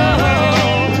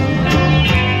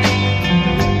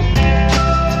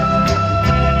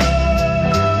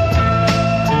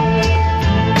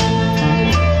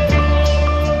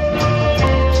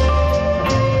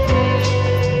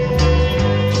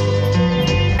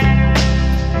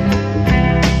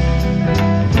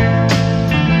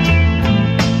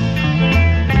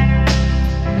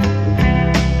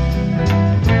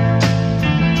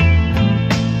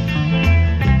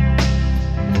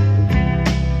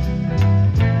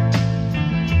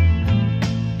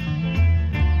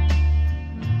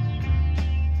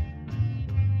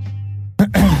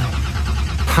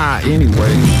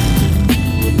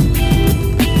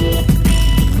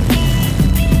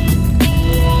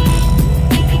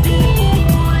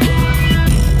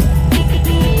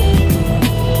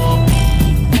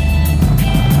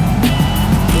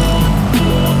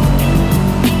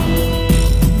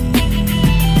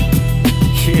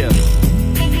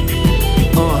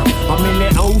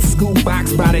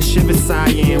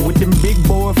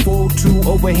 new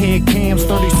overhead cams,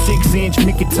 36-inch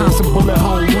Mickey Thompson bullet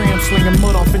hole rims, slinging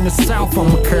mud off in the South.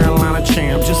 I'm a Carolina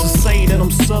champ. Just to say that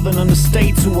I'm Southern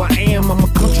understates who I am. I'm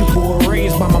a country boy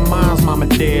raised by my mom's mom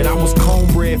and dad. I was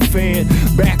cornbread fed,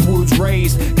 backwoods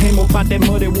raised. Came up out that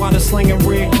muddy water slinging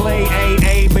red clay.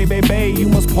 Ay, baby, you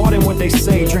must pardon what they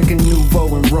say. Drinking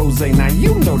Nouveau and Rosé. Now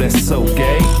you know that's so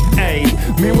gay. Ay,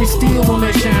 man, we still on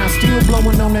that shine, still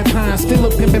blowing on that pine, still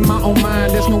a pimp in my own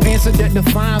mind. There's no answer that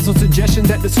defines or suggestion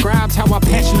that describes how I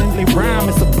passionately rhyme.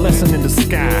 It's a blessing in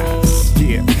disguise.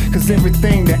 Yeah, cause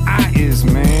everything that I is,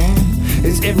 man,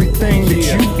 is everything that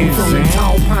you is. From the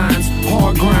tall pines,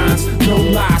 hard grinds, no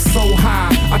lies, so high.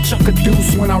 I chuck a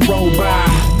deuce when I roll by.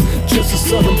 Just a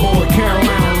southern boy,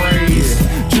 Carolina raised.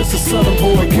 Just a southern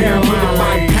boy, Carolina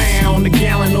raised. Pound, a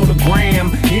gallon or the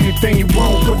gram. Anything you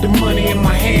want, put the money in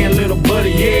my hand, little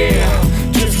buddy,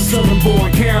 yeah. Just a southern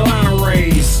boy, Carolina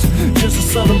raised. Just a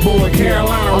southern boy,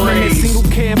 Carolina raised. I'm in that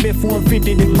single cab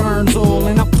F-150 that burns oil,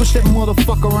 and I push that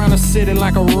motherfucker around the city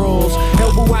like a Rolls.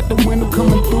 Elbow out the window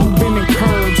coming through bending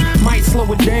curves. Might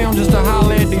slow it down just to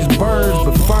holler at these birds,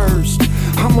 but first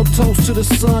I'ma toast to the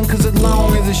sun, cause as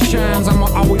long as it shines, I'ma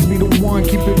always be the one.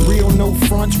 Keep it real, no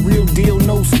fronts, real deal,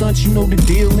 no stunts. You know the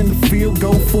deal in the field,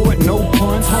 go for it, no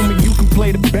punts. Homie, you can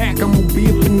play the back, I'ma be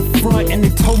up in the front. And they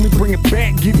told me bring it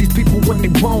back, give these people what they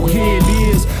want. Here it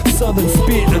is, southern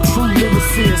spit, a true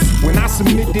lyricist. When I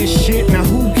submit this shit, now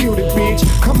who killed it, bitch?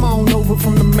 Come on over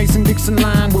from the Mason-Dixon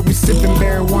line, where we sipping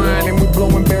berry wine and we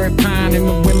blowing berry pine, and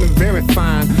the women very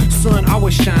fine. Sun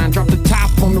always shine, drop the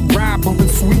top on the ride, bumping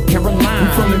Sweet Caroline.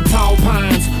 We from the tall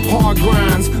pines, hard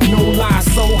grinds, no lies,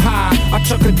 so high. I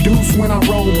chuck a deuce when I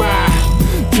roll by.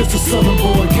 Just a southern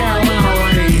boy,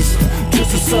 Carolina raised.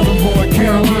 Just a southern boy,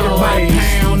 Carolina raised.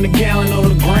 Pound, a gallon or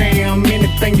the gram.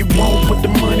 Anything you want, put the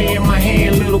money in my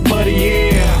hand, little buddy,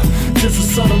 yeah. Just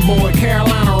a southern boy,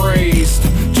 Carolina raised.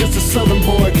 Just a southern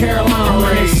boy, Carolina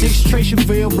raised. 6 Trey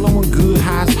Chevelle blowing good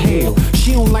high as hell.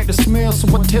 She don't like the smell, so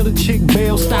I tell the chick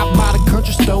Belle stop by the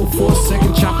country store for a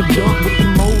second, chop a duck with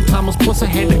the old timers. Plus I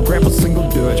had to grab a single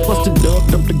Dutch. Plus the dub,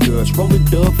 dump the guts, roll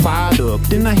it up, fired up.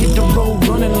 Then I hit the road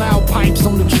running loud pipes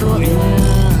on the truck.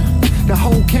 The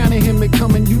whole county hear me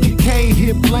coming, UGK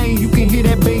here playing. You can hear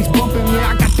that bass bumping.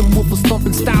 Yeah, I got them woofers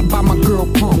thumping. Stop by my girl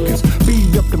Pumpkins,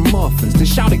 beat up the muffins, then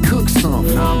shout it cook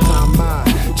something. Now I'm talking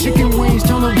about chicken wings,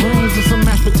 turnip greens, and some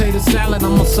mashed potato salad.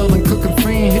 I'm a southern cooking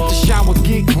fiend. Hit the shower,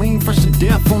 get clean, fresh to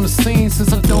death on the scene.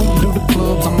 Since I don't do the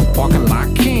clubs, I'm a parking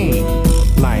lot king.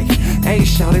 Like, hey,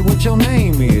 shout it what your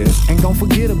name is, and don't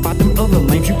forget about them other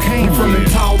lanes you came from. The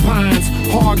tall pines,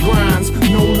 hard grinds,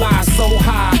 no lies, so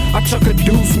high. I chuck a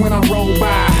deuce when I roll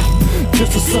by.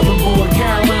 Just a southern boy,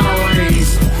 Carolina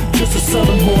raised. Just a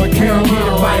southern boy,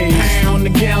 Carolina raised. Pound, a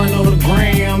gallon or the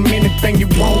gram. Anything you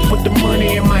want, put the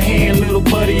money in my hand, little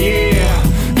buddy, yeah.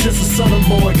 Just a southern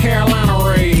boy, Carolina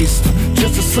raised.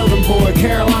 Just a southern boy,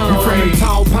 Carolina raised. From the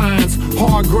tall pines,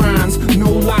 hard grinds,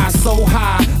 no lies, so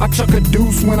high. I chuck a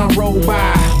deuce when I roll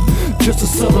by. Just a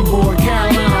southern boy,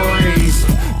 Carolina raised.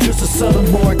 Just a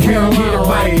southern boy, Carolina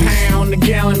raised. Pound, a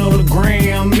gallon or the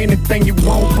gram. Anything you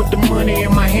want, put the money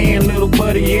in my hand, little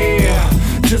buddy, yeah.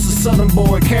 Just a southern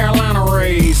boy, Carolina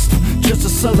raised. Just a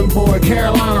southern boy,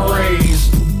 Carolina raised.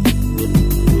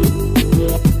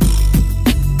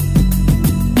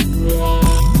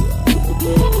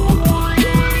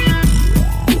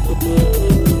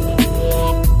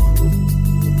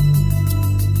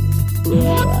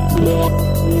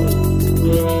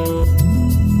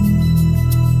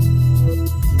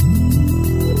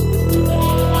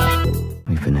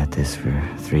 We've been at this for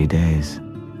 3 days.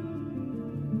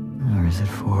 Or is it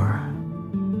 4?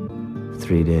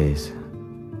 3 days.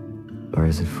 Or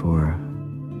is it 4?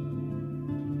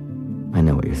 I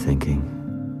know what you're thinking,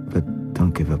 but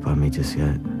don't give up on me just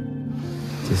yet.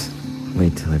 Just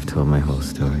wait till I've told my whole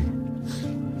story.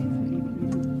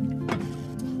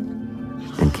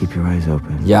 And keep your eyes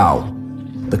open. Yo,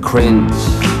 the cringe.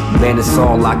 Man, it's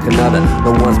all like another.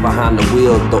 No one's behind the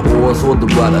wheel, the oars or the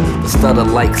rudder. The stutter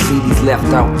like CDs left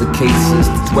out the cases.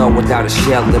 To dwell without a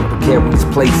shell in precarious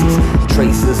places.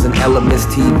 Traces and elements,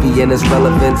 TV and its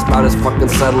relevance. About as fucking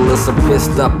subtle as some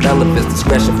pissed up elephants.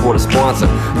 Discretion for the sponsor,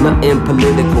 nothing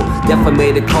political.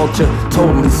 Defamated culture,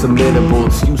 totally submittable.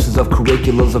 Excuses of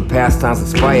curriculums of pastimes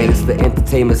inspired. It's the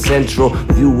entertainment central,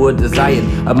 viewer desired.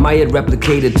 Admired,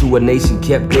 replicated to a nation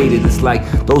kept dated. It's like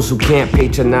those who can't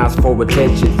patronize for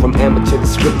attention. From amateur to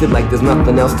scripted like there's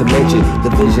nothing else to mention.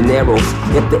 Division arrows,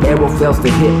 yet the arrow fails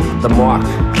to hit the mark.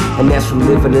 And that's from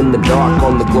living in the dark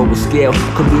on the global scale.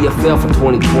 Could be a fail for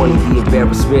 2020, the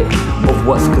embarrassment of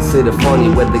what's considered funny.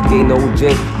 Whether gay, no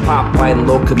gin, pop, white,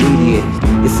 low comedian.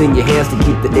 It's in your hands to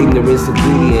keep the ignorance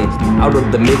ingredient out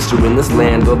of the mixture in this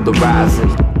land of the rising.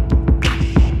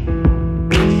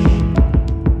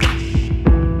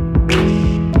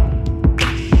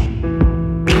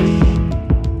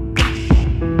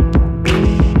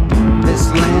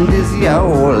 This land is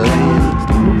your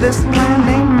land. This land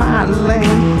ain't my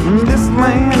land. This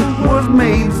land was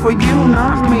made for you,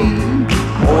 not me.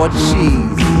 Or cheese.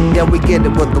 Yeah, we get it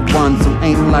with the ones who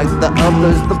ain't like the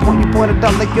others. The point you pointed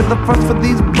out like you're the first for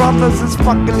these brothers is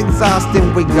fucking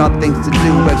exhausting. We got things to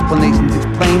do, explanations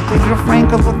explain. Please refrain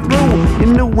cause we're through.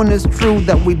 You knew when it's true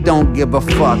that we don't give a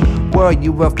fuck. We're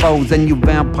UFOs and you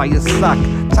vampires suck.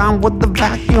 Time with the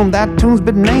vacuum, that tune's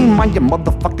been named. Mind your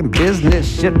motherfucking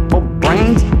business, shit for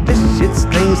brains. This shit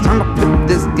stings, time to flip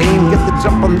this game. Get the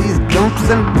jump on these dumps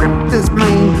and rip this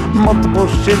main. Multiple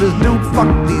shitters, dude, fuck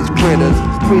these critters.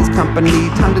 Three's company,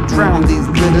 time to drown these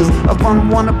litters of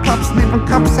unwanted pups, leaving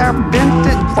cups half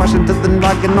dented. Flush into the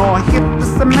noggin or hit the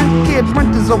cement kid.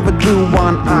 Rent is overdue,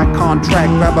 one eye contract.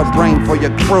 Grab a brain for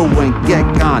your crew and get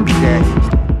contact.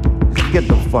 Get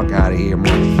the fuck out of here,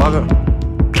 motherfucker.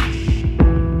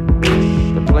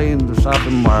 They're playing the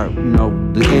shopping mart, you know,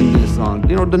 the end of the song.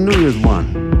 You know, the New Year's one.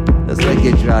 Let's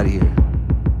get you out of here.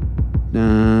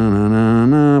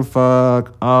 Na-na-na-na,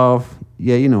 fuck off.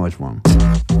 Yeah, you know which one.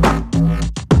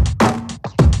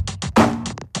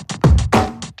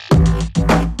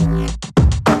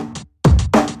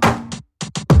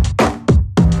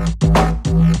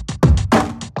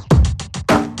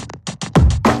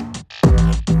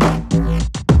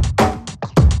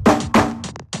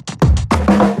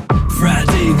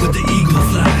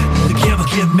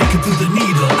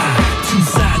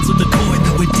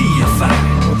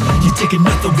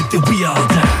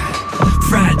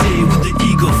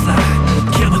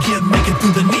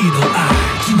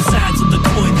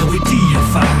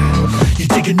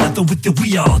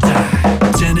 We all die.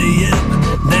 10 a.m.,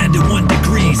 91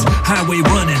 degrees, highway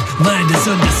running, mind is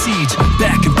under siege.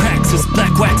 Back in praxis,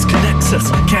 black wax connects us.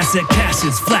 Cassette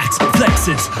caches, flax,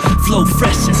 flexes, flow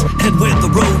freshes, head where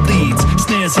the road leads.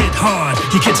 Snares hit hard,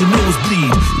 you catch a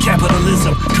nosebleed.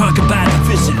 Capitalism, conquered by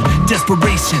division.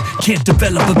 Desperation, can't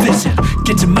develop a vision.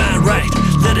 Get your mind right,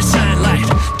 let it shine light.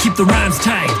 Keep the rhymes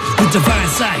tight, with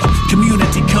divine sight.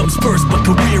 Community comes first, but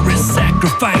career is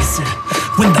sacrificing.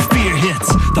 When the fear hits,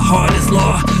 the heart is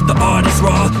law, the art is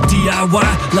raw.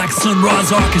 DIY, like Sun Ra's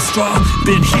orchestra.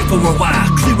 Been here for a while,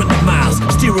 clearing the miles.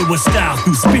 Steering with style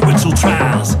through spiritual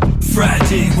trials.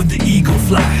 Friday when the eagle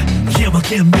fly. Camel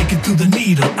can't make it through the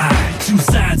needle eye. Two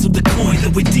sides of the coin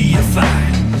that we deify.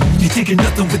 You're taking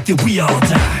nothing with you, we all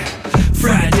die.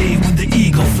 Friday when the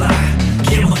eagle fly.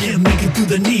 Camel can't make it through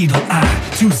the needle eye.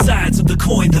 Two sides of the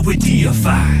coin that we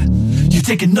deify. You're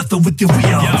taking nothing with you, we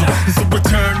all die. It's a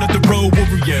return of the road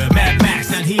warrior. Mad Max,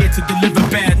 not here to deliver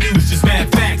bad news, just mad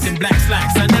facts and black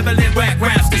slacks. I never let whack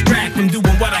raps distract from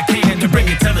doing what I can to bring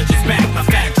intelligence back. My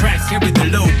fat tracks carry the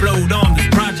load, blowed on this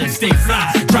project. Stay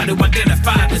fly, try to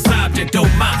identify this object, oh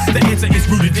my. The answer is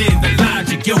rooted in the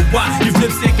logic, yo why? You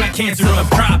flip sick like cancer of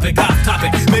tropic, off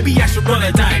topic. Maybe I should run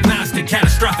a diagnostic,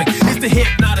 catastrophic. It's the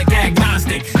hypnotic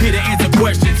agnostic, here to answer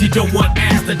questions you don't want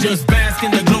asked. I just bask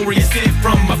in the glorious sin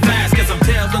from my flask. Cause I'm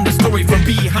telling the story from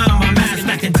behind my mask.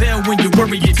 And I can tell when you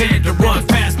worry you tend to run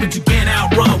fast, but you can't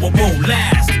outrun what won't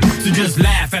last. So just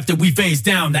laugh after we face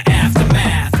down the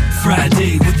aftermath.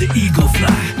 Friday with the eagle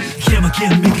fly. Camel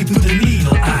can't make it through the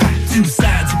needle eye. Two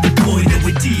sides of the coin that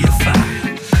we deify.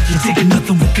 You're taking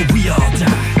nothing with you, we all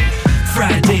die.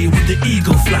 Friday with the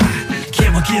eagle fly.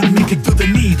 Camel can't make it through the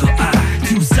needle eye.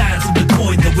 Two sides of the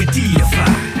coin that we deify.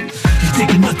 You're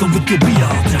taking nothing with you, we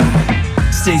all die.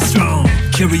 Stay strong,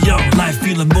 carry on, life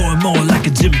feeling more and more like a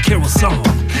Jim Carroll song.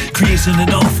 Creation in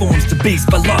all forms,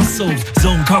 debased by lost souls.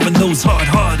 Zone carving those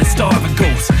hard-hearted starving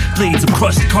ghosts. Blades of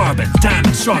crushed carbon,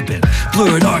 diamond sharpened.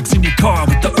 Blurred arcs in your car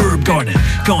with the herb garden.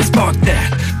 Gonna spark that,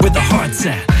 where the heart's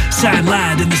at. Shine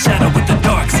light in the shadow with the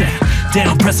dark's at.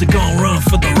 Down pressure, gon' run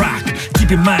for the rock. Keep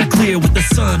your mind clear with the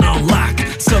sun on lock.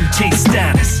 Some chase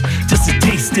status, just a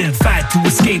taste and fight to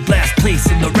escape last place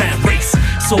in the rat race.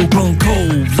 Soul grown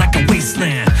cold like a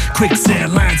wasteland.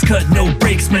 Quicksand lines cut, no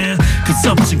breaks, man.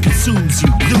 Consumption consumes you,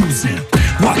 losing.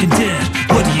 Walking dead,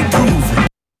 what are you proving?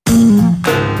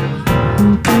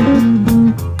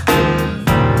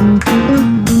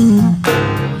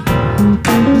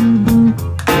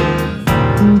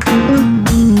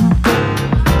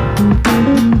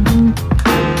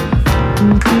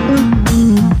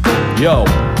 Yo,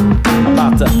 I'm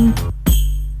about to.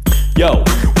 Yo,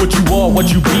 what you are,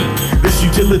 what you be. This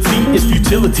utility is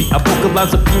futility. ability. I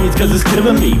vocalize opinions cause it's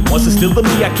killing me. Once it's still in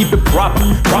me, I keep it proper.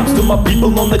 Props to my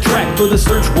people on the track for the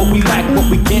search. What we lack, what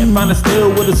we can't find, is still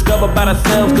we'll discover about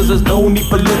ourselves. Cause there's no need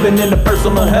for living in the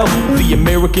personal health. The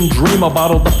American dream are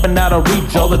bottled up and out of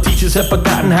reach. All the teachers have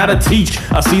forgotten how to teach.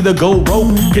 I see the gold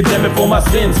rope, condemn it for my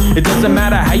sins. It doesn't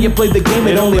matter how you play the game,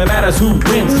 it only matters who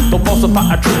wins. Don't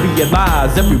falsify or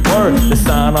trivialize every word. The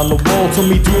sign on the wall told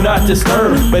me do not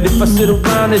disturb. But if I sit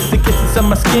around, it gets inside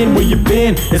my skin. Where you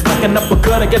been? It's like an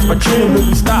uppercut against my chin. When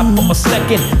we stop for a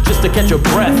second just to catch your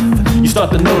breath, you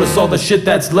start to notice all the shit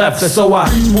that's left. And so I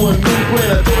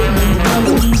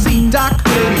see Doc,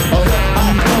 baby,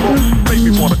 make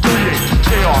me wanna create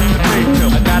chaos and make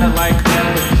him. I got it like that,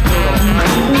 but you still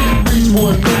don't. Reach for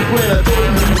a new when I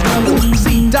throw it.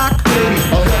 See Doc, baby,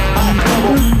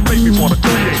 make me wanna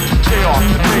create chaos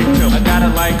and make him. I got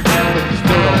it like that, but you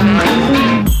still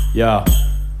don't.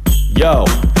 Yo,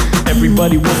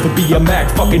 everybody wants to be a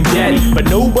Mac fucking daddy, but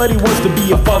nobody wants to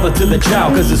be a father to the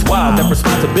child. Cause it's wild that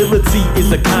responsibility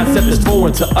is a concept that's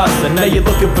foreign to us. And now you're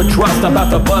looking for trust, I'm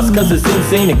about to bust cause it's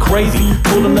insane and crazy.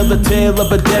 Told another tale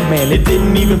of a dead man, it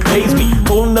didn't even faze me.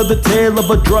 Told another tale of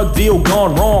a drug deal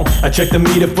gone wrong. I checked the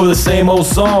meter for the same old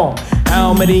song.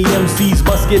 How many MCs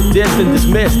must get dissed and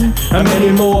dismissed? How many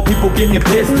more people getting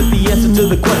pissed? That the answer to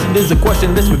the question is a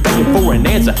question that's been begging for an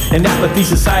answer. And apathy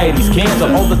society's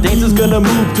cancer. All the dancers gonna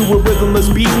move to a rhythmless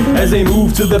beat as they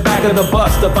move to the back of the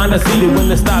bus to find a seat. And when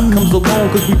the stop comes along,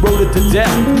 cause we wrote it to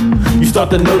death, you start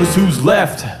to notice who's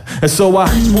left. And so I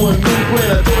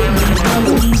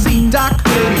see Doc,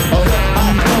 baby,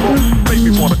 make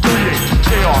me wanna create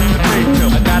chaos and make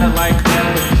him. I got it like that,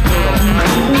 but you still don't.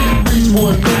 Reach for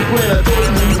a new when I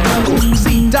throw it.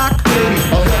 See Doc, baby,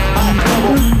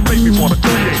 make me wanna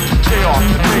create chaos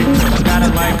and make him. I got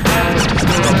it like that, but you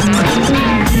still don't.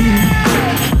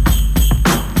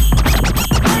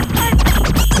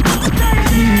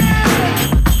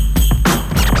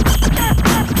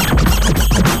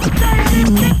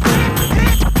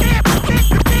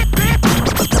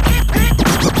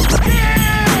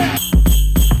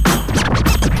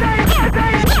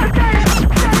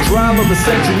 Of the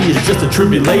century is just a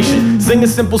tribulation. Sing a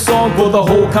simple song for the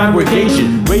whole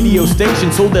congregation. Radio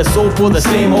stations sold their soul for the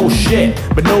same old shit,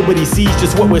 but nobody sees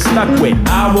just what we're stuck with.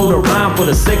 I wrote a rhyme for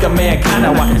the sake of mankind.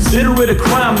 Now I consider it a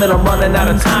crime that I'm running out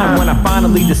of time. When I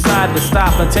finally decide to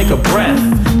stop and take a breath,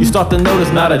 you start to notice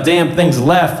not a damn thing's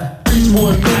left. See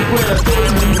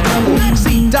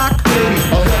Doc, baby,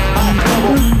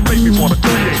 make me wanna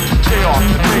create chaos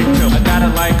and make him. I got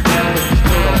it like that, but you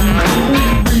still don't.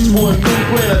 Reach for a new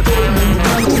when I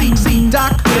throw it. See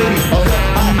Doc, baby,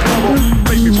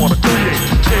 make me wanna create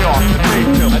chaos and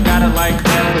make him. I got it like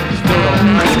that, but you still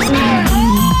don't.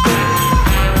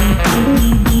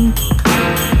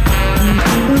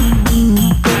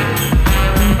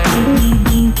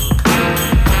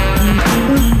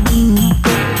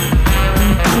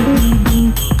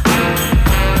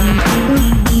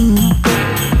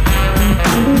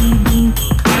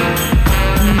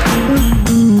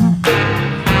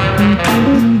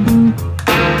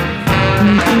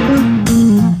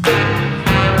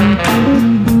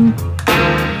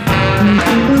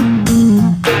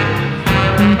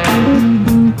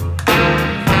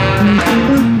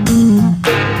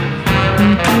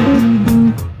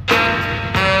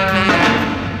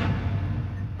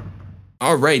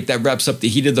 All right, that wraps up the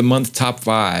Heat of the Month Top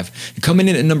 5. Coming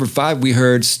in at number 5, we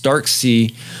heard Stark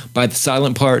Sea by The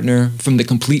Silent Partner from the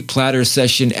Complete Platter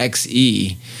Session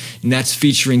XE, and that's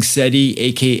featuring Seti,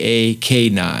 aka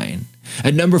K9.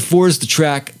 At number 4 is the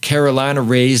track Carolina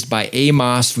Raised by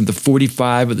Amos from the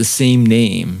 45 of the same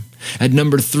name. At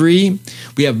number 3,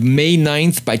 we have May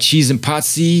 9th by Cheese and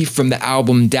Potsy from the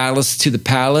album Dallas to the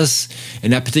Palace,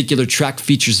 and that particular track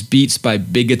features beats by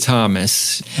Bigga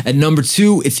Thomas. At number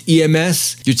 2, it's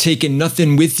EMS, You're Taking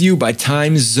Nothing With You by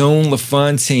Time Zone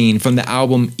LaFontaine from the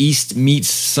album East Meets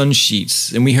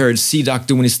Sunsheets, and we heard C-Doc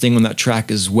doing his thing on that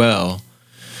track as well.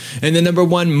 And the number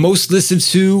 1 most listened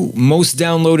to, most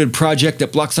downloaded project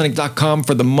at blocksonic.com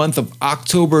for the month of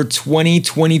October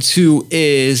 2022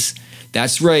 is...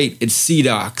 That's right, it's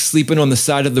C-Doc, Sleeping on the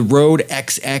Side of the Road,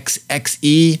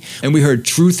 XXXE, and we heard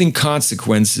Truth and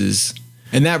Consequences.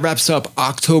 And that wraps up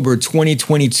October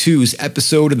 2022's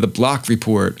episode of The Block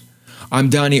Report. I'm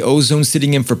Donnie Ozone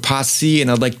sitting in for Posse, and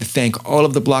I'd like to thank all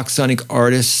of the Block Sonic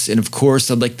artists, and of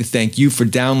course, I'd like to thank you for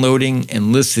downloading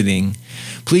and listening.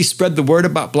 Please spread the word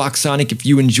about Block Sonic if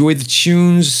you enjoy the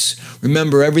tunes.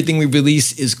 Remember, everything we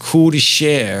release is cool to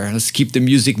share. Let's keep the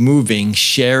music moving.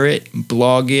 Share it,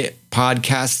 blog it,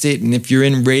 podcast it, and if you're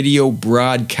in radio,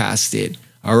 broadcast it.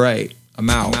 All right, I'm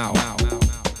out.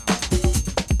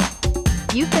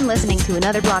 You've been listening to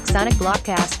another Blocksonic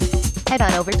Blockcast. Head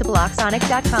on over to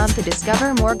blocksonic.com to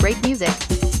discover more great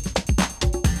music.